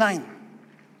 verse 39,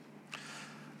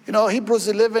 Hebrews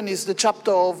 11 is the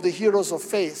chapter of the heroes of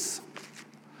faith.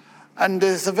 And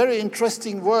there's a very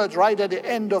interesting word right at the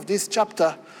end of this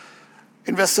chapter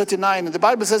in verse 39. And the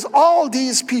Bible says, all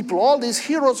these people, all these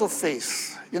heroes of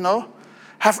faith,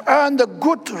 have earned a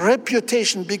good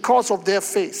reputation because of their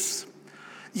faith.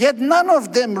 Yet none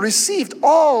of them received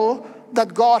all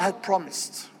that God had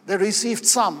promised. They received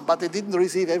some, but they didn't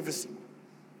receive everything.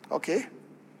 Okay?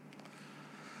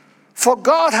 For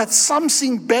God had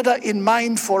something better in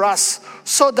mind for us,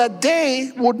 so that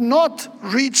they would not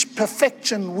reach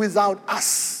perfection without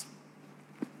us.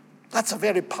 That's a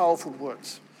very powerful word.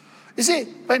 You see,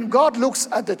 when God looks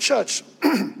at the church,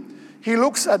 he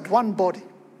looks at one body.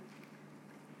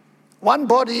 One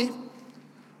body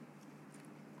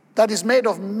that is made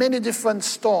of many different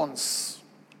stones,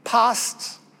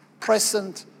 past,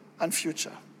 present, and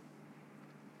future.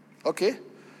 Okay?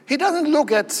 He doesn't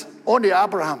look at only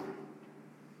Abraham.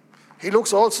 He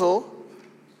looks also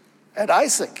at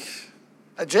Isaac,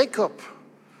 at Jacob,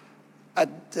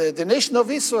 at the nation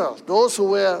of Israel, those who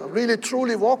were really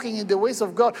truly walking in the ways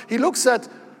of God. He looks at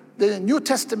the New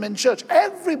Testament church,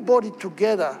 everybody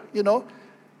together,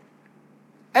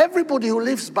 everybody who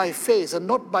lives by faith and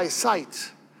not by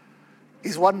sight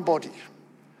is one body.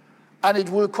 And it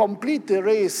will complete the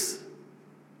race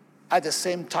at the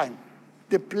same time.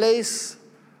 The place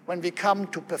when we come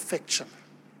to perfection.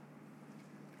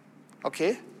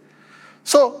 Okay?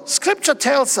 So Scripture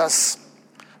tells us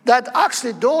that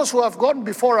actually those who have gone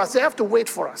before us, they have to wait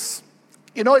for us.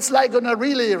 It's like on a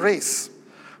relay race.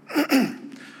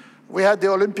 We had the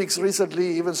Olympics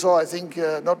recently, even so I think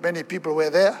not many people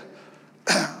were there.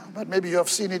 But maybe you have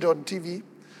seen it on TV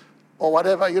or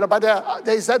whatever. But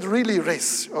there is that relay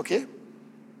race, okay?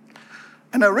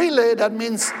 And a relay, that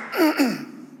means,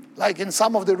 like in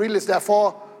some of the relays, there are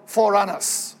four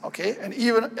runners, okay? And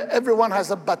even everyone has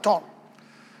a baton.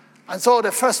 And so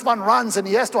the first one runs and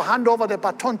he has to hand over the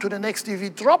baton to the next. If he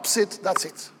drops it, that's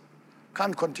it.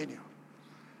 Can't continue.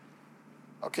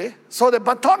 Okay? So the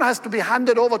baton has to be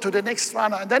handed over to the next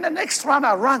runner. And then the next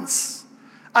runner runs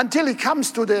until he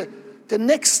comes to the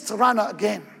next runner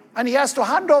again. And he has to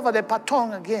hand over the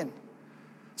baton again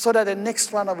so that the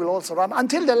next runner will also run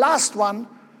until the last one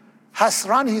has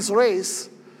run his race.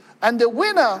 And the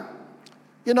winner,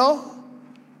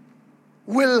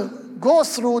 will go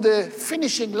through the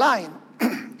finishing line,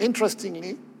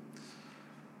 interestingly.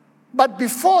 But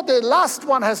before the last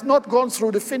one has not gone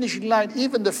through the finishing line,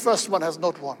 even the first one has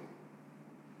not won.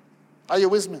 Are you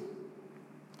with me?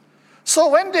 So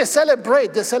when they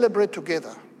celebrate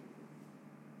together.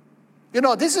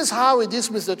 This is how it is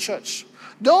with the church.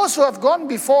 Those who have gone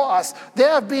before us, they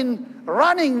have been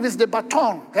running with the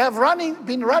baton. They have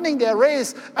been running their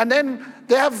race, and then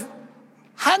they have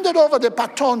handed over the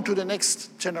baton to the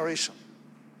next generation.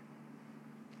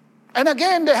 And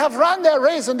again, they have run their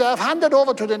race and they have handed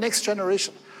over to the next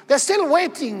generation. They're still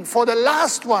waiting for the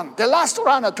last one, the last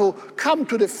runner to come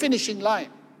to the finishing line.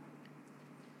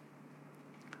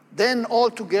 Then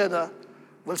all together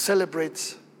we'll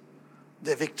celebrate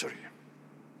the victory.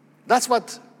 That's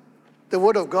what the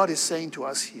Word of God is saying to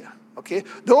us here. Okay?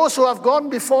 Those who have gone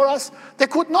before us, they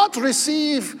could not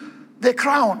receive the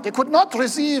crown. They could not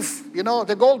receive,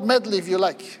 the gold medal, if you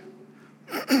like.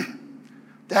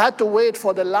 They had to wait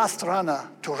for the last runner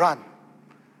to run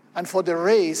and for the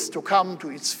race to come to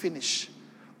its finish.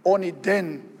 Only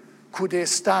then could they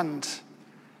stand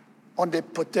on the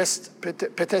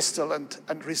pedestal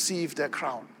and receive their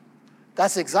crown.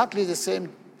 That's exactly the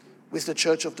same with the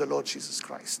church of the Lord Jesus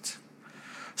Christ.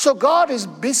 So God is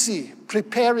busy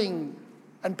preparing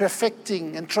and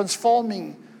perfecting and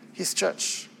transforming his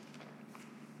church.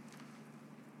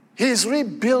 He is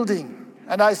rebuilding,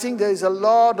 and I think there is a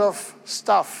lot of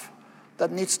stuff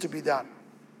that needs to be done.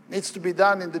 Needs to be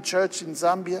done in the church in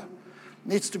Zambia,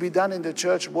 needs to be done in the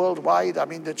church worldwide. I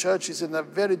mean, the church is in a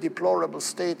very deplorable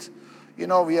state.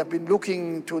 We have been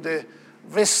looking to the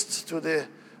west, to the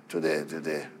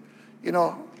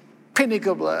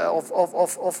pinnacle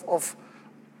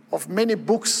of many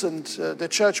books, and the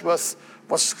church was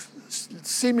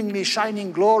seemingly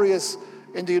shining glorious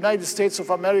in the United States of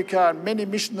America, and many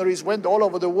missionaries went all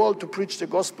over the world to preach the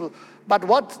gospel. But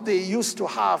what they used to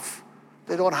have,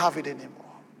 they don't have it anymore.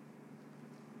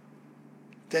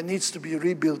 There needs to be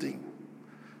rebuilding,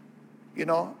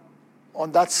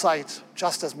 on that side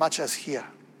just as much as here.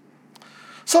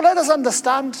 So let us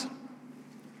understand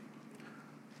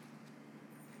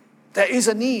there is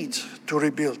a need to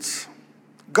rebuild.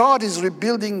 God is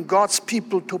rebuilding God's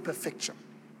people to perfection.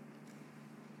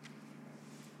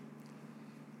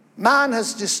 Man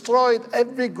has destroyed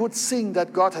every good thing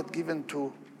that God had given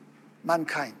to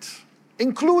mankind,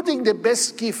 including the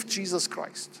best gift, Jesus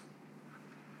Christ.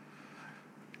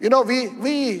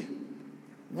 We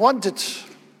wanted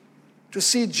to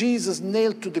see Jesus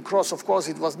nailed to the cross. Of course,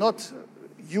 it was not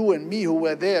you and me who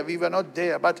were there. We were not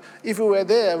there. But if we were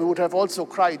there, we would have also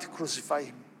cried, crucify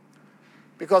him.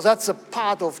 Because that's a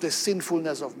part of the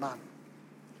sinfulness of man.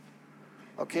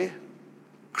 Okay?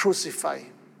 Crucify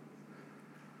him.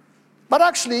 But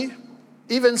actually,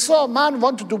 even so, man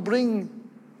wanted to bring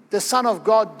the Son of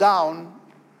God down.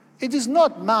 It is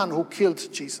not man who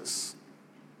killed Jesus.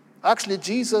 Actually,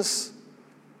 Jesus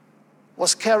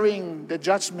was carrying the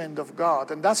judgment of God,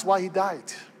 and that's why he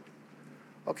died.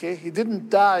 Okay? He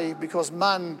didn't die because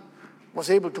man was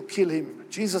able to kill him.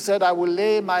 Jesus said, I will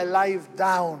lay my life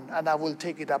down and I will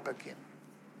take it up again.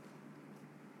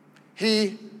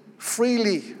 He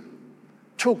freely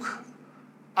took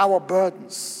our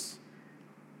burdens,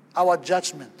 our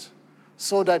judgment,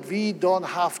 so that we don't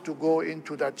have to go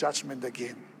into that judgment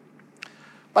again.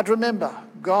 But remember,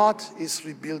 God is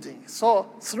rebuilding. So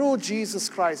through Jesus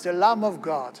Christ, the Lamb of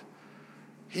God,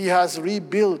 he has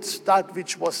rebuilt that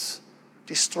which was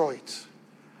destroyed.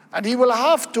 And he will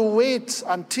have to wait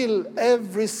until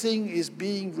everything is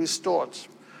being restored.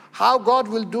 How God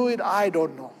will do it, I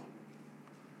don't know.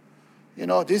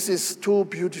 This is too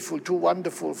beautiful, too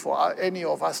wonderful for any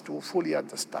of us to fully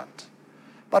understand.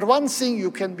 But one thing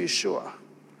you can be sure,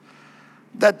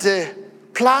 that the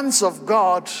plans of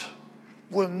God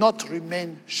will not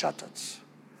remain shattered.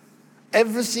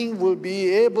 Everything will be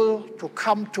able to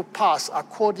come to pass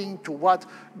according to what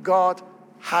God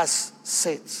has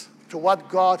said, to what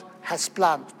God has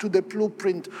planned, to the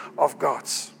blueprint of God.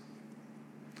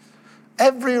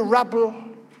 Every rubble,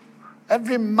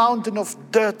 every mountain of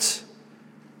dirt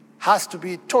has to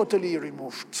be totally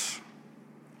removed.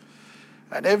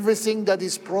 And everything that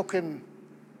is broken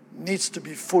needs to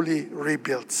be fully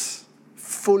rebuilt,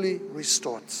 fully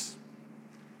restored.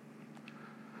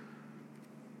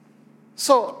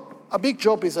 So a big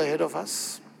job is ahead of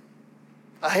us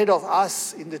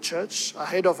in the church,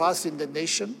 ahead of us in the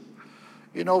nation.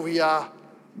 We are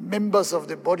members of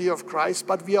the body of Christ,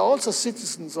 but we are also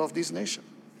citizens of this nation.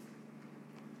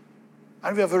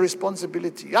 And we have a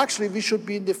responsibility. Actually, we should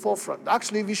be in the forefront.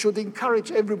 Actually, we should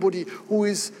encourage everybody who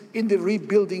is in the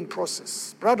rebuilding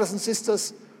process. Brothers and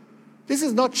sisters, this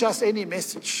is not just any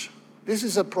message. This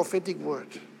is a prophetic word.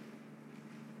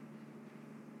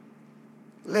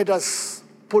 Let us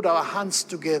put our hands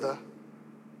together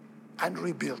and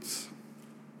rebuild.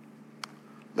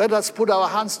 Let us put our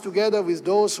hands together with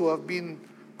those who have been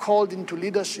called into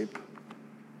leadership.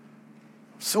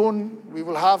 Soon we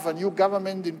will have a new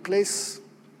government in place.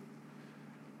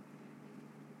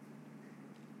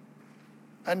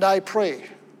 And I pray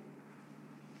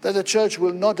that the church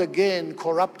will not again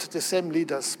corrupt the same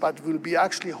leaders, but will be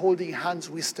actually holding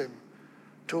hands with them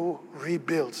to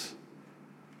rebuild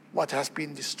what has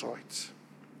been destroyed.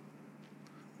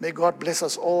 May God bless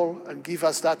us all and give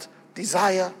us that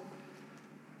desire,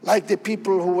 like the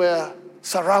people who were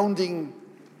surrounding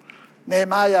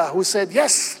Nehemiah, who said,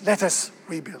 yes, let us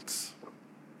rebuild.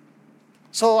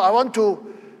 So I want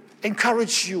to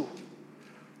encourage you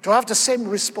to have the same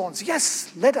response.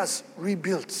 Yes, let us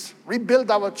rebuild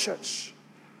our church,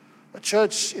 the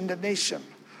church in the nation.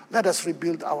 Let us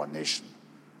rebuild our nation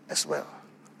as well.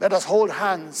 Let us hold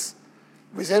hands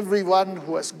with everyone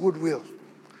who has goodwill.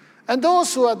 And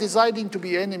those who are deciding to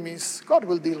be enemies, God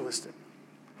will deal with them.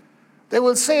 They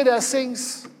will say their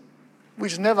things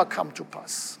which never come to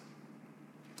pass.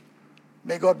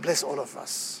 May God bless all of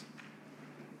us.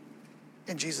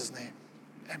 In Jesus' name,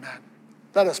 amen.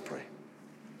 Let us pray.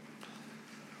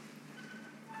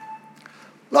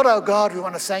 Lord our God, we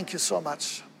want to thank you so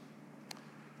much.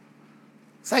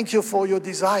 Thank you for your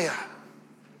desire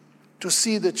to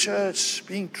see the church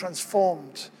being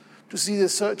transformed, to see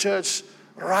the church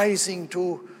rising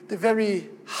to the very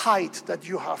height that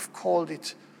you have called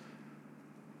it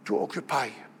to occupy.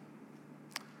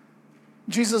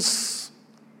 Jesus,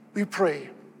 we pray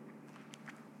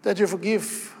that you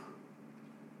forgive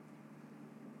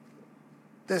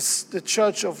the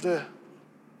church of the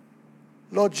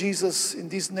Lord Jesus in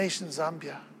this nation,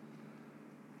 Zambia.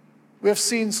 We have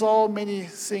seen so many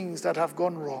things that have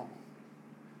gone wrong.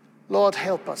 Lord,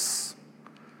 help us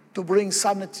to bring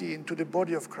sanity into the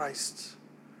body of Christ,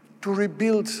 to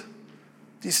rebuild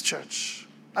this church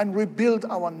and rebuild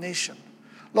our nation.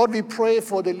 Lord, we pray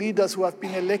for the leaders who have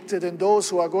been elected and those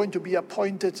who are going to be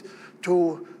appointed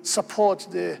to support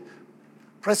the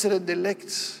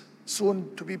president-elect,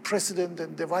 soon to be president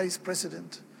and the vice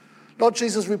president. Lord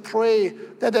Jesus, we pray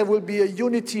that there will be a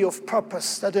unity of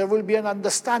purpose, that there will be an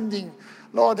understanding,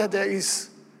 Lord, that there is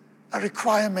a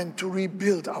requirement to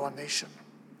rebuild our nation.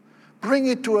 Bring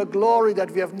it to a glory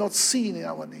that we have not seen in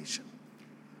our nation.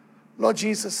 Lord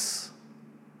Jesus,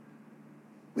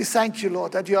 we thank you,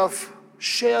 Lord, that you have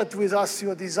shared with us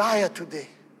your desire today.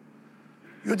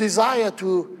 Your desire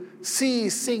to see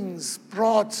things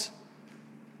brought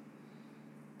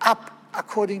up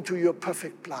according to your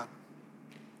perfect plan.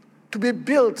 To be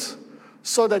built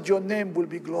so that your name will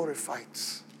be glorified.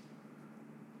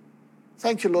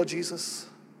 Thank you, Lord Jesus,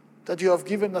 that you have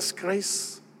given us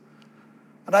grace.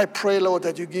 And I pray, Lord,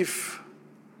 that you give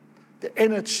the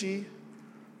energy,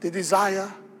 the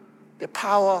desire, the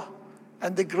power,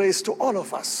 and the grace to all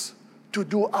of us to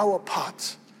do our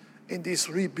part in this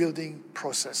rebuilding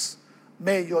process.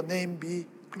 May your name be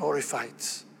glorified.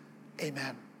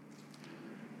 Amen.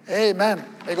 Amen.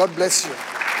 May God bless you.